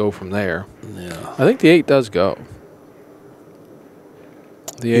 doesn't go from there. Yeah. I think the 8 does go.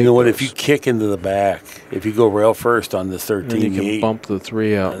 You know what? If you kick into the back, if you go rail first on this 13, then you can bump the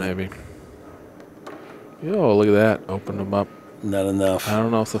 3 out maybe. Oh, look at that. Opened them up. Not enough. I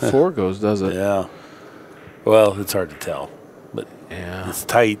don't know if the 4 goes, does it? Yeah. Well, it's hard to tell. But yeah, it's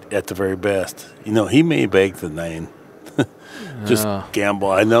tight at the very best. You know, he may bag the 9. Just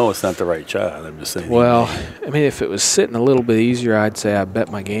gamble. I know it's not the right shot. I'm just saying. Well, I mean, if it was sitting a little bit easier, I'd say I bet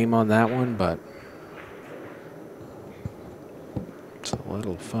my game on that one, but it's a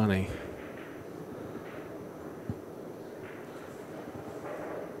little funny.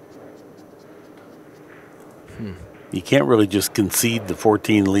 You can't really just concede the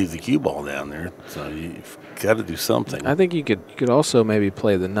 14 and leave the cue ball down there. So you've got to do something. I think you could also maybe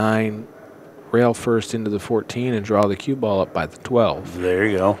play the 9, rail first into the 14, and draw the cue ball up by the 12. There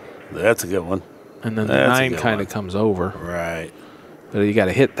you go. That's a good one. And then the 9 kind of comes over. Right. But you got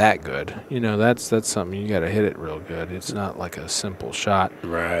to hit that good. You know, that's something you got to hit it real good. It's not like a simple shot.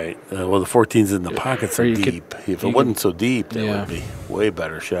 Right. Well, the 14's in the pocket so deep. If it wasn't so deep, that would be way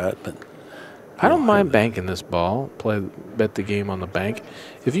better shot. But I don't mind banking this ball. Bet the game on the bank.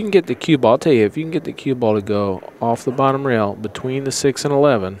 If you can get the cue ball, I'll tell you, if you can get the cue ball to go off the bottom rail between the 6 and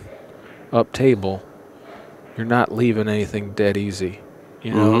 11, up table, you're not leaving anything dead easy.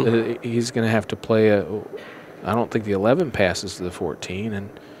 You know, he's going to have to play I don't think the 11 passes to the 14,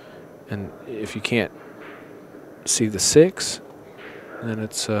 and if you can't see the 6, then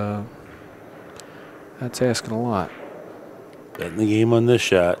it's that's asking a lot. Betting the game on this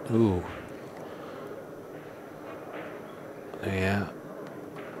shot. Ooh. Yeah.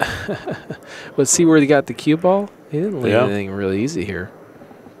 But see where he got the cue ball? He didn't leave anything really easy here.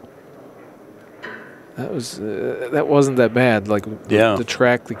 That wasn't that bad. Like the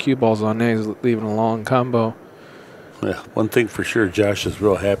track the cue balls on there, he's leaving a long combo. Yeah, one thing for sure, Josh is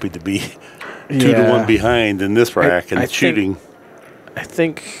real happy to be 2-1 behind in this rack and shooting. I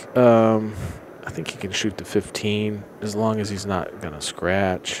think he can shoot the 15 as long as he's not gonna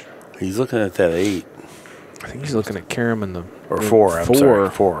scratch. He's looking at that 8. I think he's looking at Karam in the 4. I'm sorry,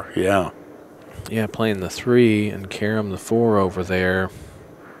 4. Yeah. Yeah, playing the 3 and Karam the 4 over there.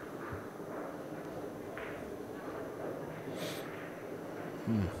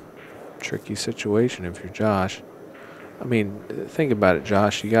 Tricky situation if you're Josh. I mean, think about it,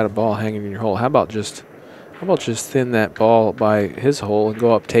 Josh. You got a ball hanging in your hole. How about just thin that ball by his hole and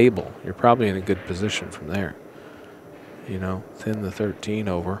go up table? You're probably in a good position from there. You know, thin the 13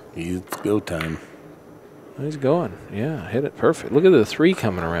 over. It's go time. He's going. Yeah, hit it perfect. Look at the 3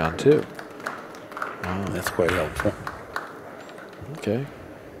 coming around too. Wow. That's quite helpful. Okay.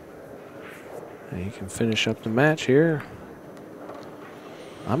 And you can finish up the match here.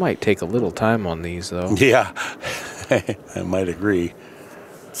 I might take a little time on these, though. Yeah, I might agree.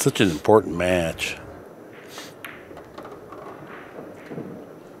 Such an important match.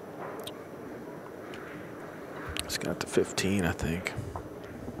 It's got the 15, I think.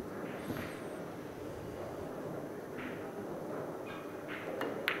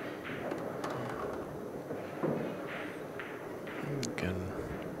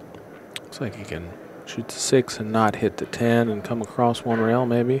 Looks like he can shoot the 6 and not hit the 10 and come across one rail,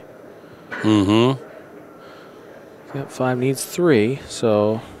 maybe. Mm-hmm. Got 5, needs 3,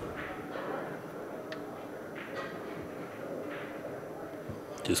 so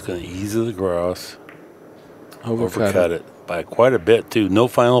just going to ease it across. Overcut it by quite a bit, too. No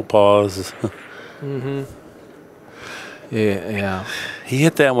final pause. Mm-hmm. Yeah. He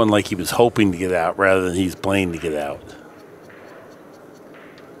hit that one like he was hoping to get out rather than he's playing to get out.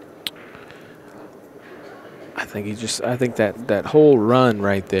 I think that whole run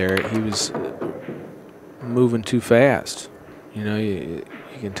right there, he was moving too fast. You know, you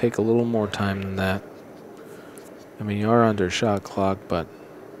can take a little more time than that. I mean, you are under shot clock, but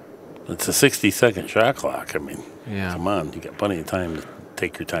it's a 60-second shot clock. I mean, yeah. Come on, you got plenty of time to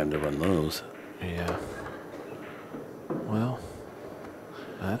take your time to run those. Yeah. Well,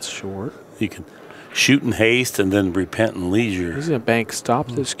 that's short. You can shoot in haste and then repent in leisure. He's going to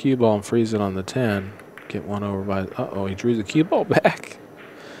stop this cue ball and freeze it on the 10. Get one over by, he drew the cue ball back.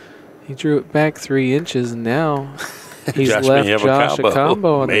 He drew it back 3 inches, and now he's left Josh a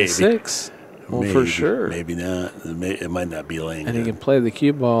combo on the 6. Well, maybe, for sure. Maybe not. It might not be laying. And he can play the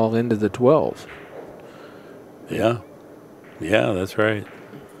cue ball into the 12. Yeah. Yeah, that's right.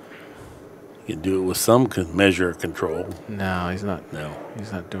 You can do it with some measure of control. No, he's not. No.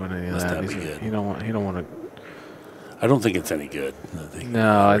 He's not doing any of Must that. Not be good. He don't want to. I don't think it's any good.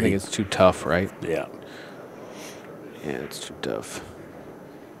 I think it's too tough, right? Yeah. Yeah, it's too tough.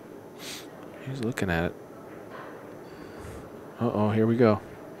 He's looking at it. Uh-oh, here we go.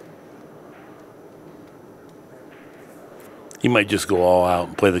 He might just go all out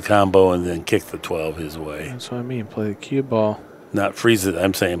and play the combo and then kick the 12 his way. That's what I mean. Play the cue ball. Not freeze it.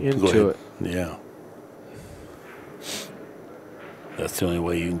 I'm saying go into ahead. Yeah. That's the only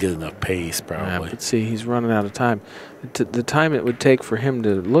way you can get enough pace, probably. Yeah, but see, he's running out of time. The time it would take for him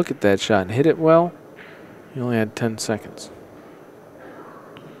to look at that shot and hit it well, he only had 10 seconds.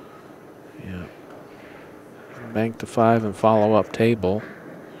 Yeah. Bank the 5 and follow up table.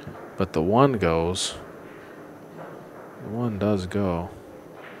 But the 1 goes. The 1 does go.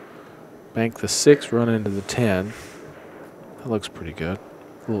 Bank the 6, run into the 10. That looks pretty good.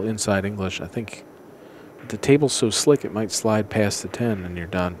 A little inside English. I think the table's so slick it might slide past the 10 and you're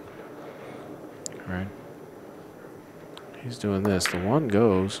done. Right? He's doing this. The 1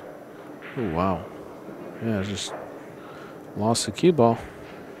 goes. Oh, wow. Yeah, just lost the cue ball.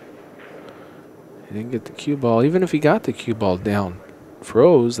 He didn't get the cue ball. Even if he got the cue ball down,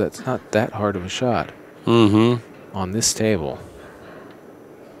 froze, that's not that hard of a shot. On this table.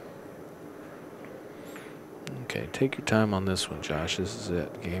 Okay, take your time on this one, Josh. This is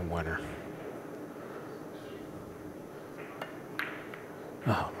it. Game winner.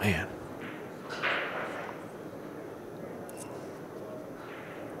 Oh, man.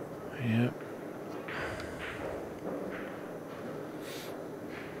 Yep.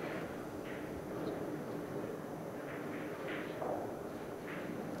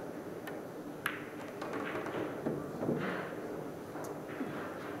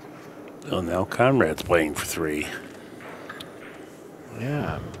 Well, now Conrad's playing for 3.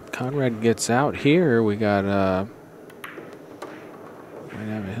 Yeah, Conrad gets out here. We got might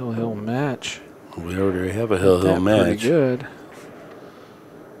have a hill match. We already have a hill match. Pretty good.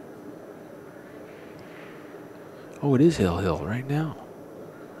 Oh, it is hill right now.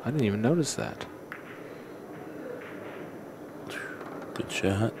 I didn't even notice that. Good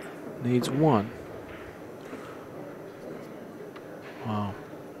shot. Needs 1. Wow.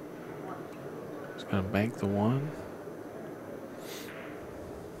 He's gonna bank the 1.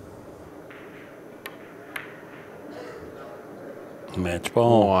 Match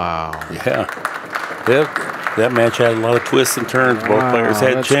ball. Wow. Yeah. That match had a lot of twists and turns. Both players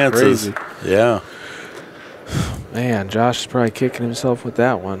had chances. Crazy. Yeah. Man, Josh is probably kicking himself with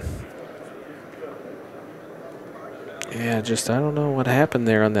that one. Yeah, just I don't know what happened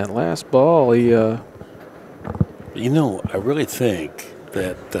there on that last ball. He, You know, I really think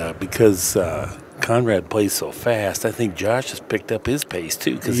that because Conrad plays so fast, I think Josh has picked up his pace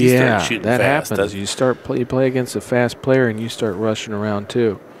too because he started shooting that fast. happens. You play against a fast player and you start rushing around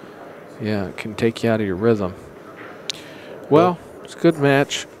too. Yeah, it can take you out of your rhythm. Well, it's a good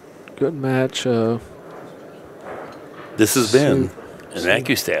match. Good match. This has been an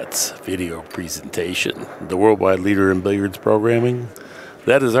ACCUSTATS video presentation, the worldwide leader in billiards programming.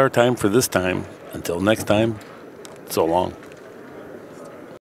 That is our time for this time. Until next time, so long.